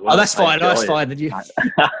enjoy it as well. Oh, that's fine. That's fine. Then you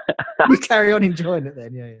carry on enjoying it.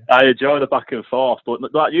 Then, yeah. I enjoy the back and forth. But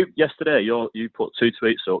like you yesterday, you put 2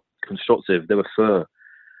 tweets up, constructive. They were fair.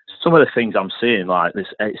 Some of the things I'm seeing, like this,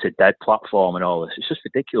 it's a dead platform and all this. It's just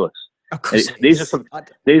ridiculous. These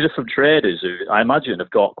are from traders who I imagine have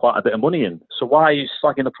got quite a bit of money in. So why are you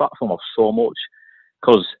slagging the platform off so much?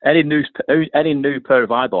 Because any new pair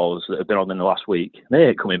of eyeballs that have been on in the last week, they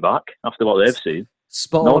ain't coming back after what they've seen.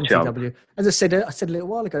 Spot on, TW. As I said a little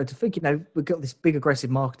while ago, to think, we've got this big aggressive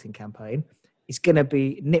marketing campaign. It's going to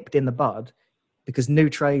be nipped in the bud because new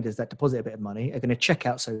traders that deposit a bit of money are going to check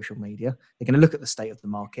out social media. They're going to look at the state of the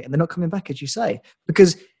market, and they're not coming back, as you say,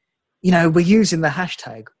 because we're using the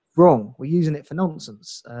hashtag wrong. We're using it for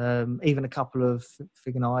nonsense. Even a couple of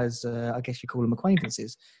friggin' eyes, I guess you call them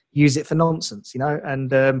acquaintances, use it for nonsense.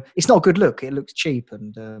 And it's not a good look. It looks cheap,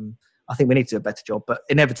 and I think we need to do a better job. But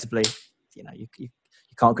inevitably, you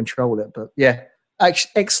can't control it. But yeah,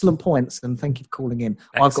 excellent points, and thank you for calling in.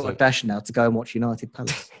 Excellent. I've got a dash now to go and watch United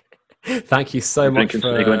Palace. Thank you so much.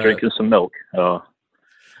 Are you going drinking some milk? Oh.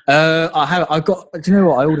 I have. I got. Do you know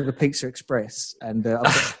what? I ordered a Pizza Express, and I've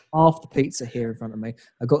got half the pizza here in front of me.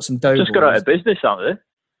 I got some dough. Just got out of business, aren't they?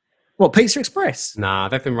 What, Pizza Express? Nah,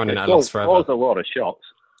 they've been running out of lots forever. There's a lot of shots.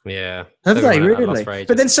 Yeah. Have they really?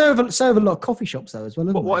 But then serve a lot of coffee shops though as well.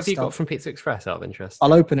 What have you got from Pizza Express out of interest?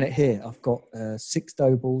 I'll open it here. I've got 6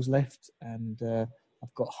 dough balls left, and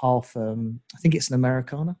I've got half. I think it's an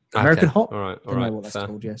Americana, American hot. All right. I don't know what that's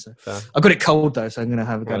called. Yeah, so I got it cold though, so I'm going to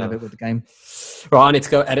have a go and have it with the game. Right, I need to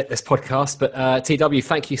go edit this podcast. But TW,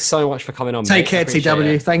 thank you so much for coming on. Take care, TW.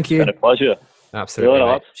 It. Thank you. It's been a pleasure. Absolutely.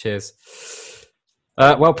 Mate. Cheers.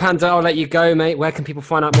 Well, Panda, I'll let you go, mate. Where can people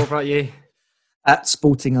find out more about you? At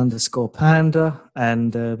sporting_Panda.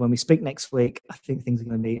 And when we speak next week, I think things are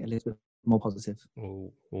going to be a little bit more positive.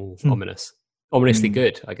 Ominous. Ominously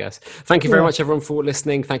good, I guess. Thank you very much, everyone, for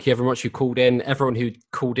listening. Thank you, everyone who called in. Everyone who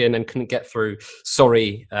called in and couldn't get through,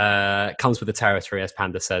 sorry, comes with the territory, as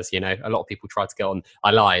Panda says. A lot of people tried to get on. I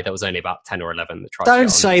lie, there was only about 10 or 11 that tried to get on. Don't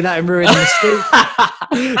say that and ruin the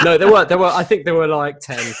streak. No, there were. I think there were like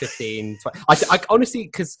 10, 15, 20. I honestly,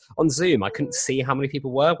 because on Zoom, I couldn't see how many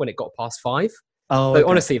people were when it got past 5. Oh, so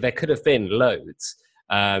honestly, there could have been loads.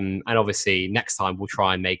 And obviously, next time we'll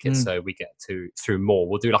try and make it so we get through more.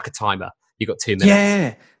 We'll do like a timer. You got 2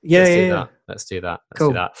 minutes. Yeah. Let's do that.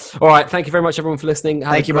 Cool. All right. Thank you very much, everyone, for listening.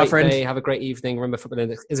 Thank you, my friend. Day. Have a great evening. Remember, Football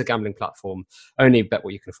Index is a gambling platform. Only bet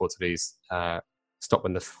what you can afford to lose. Stop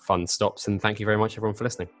when the fun stops. And thank you very much, everyone, for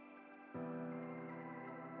listening.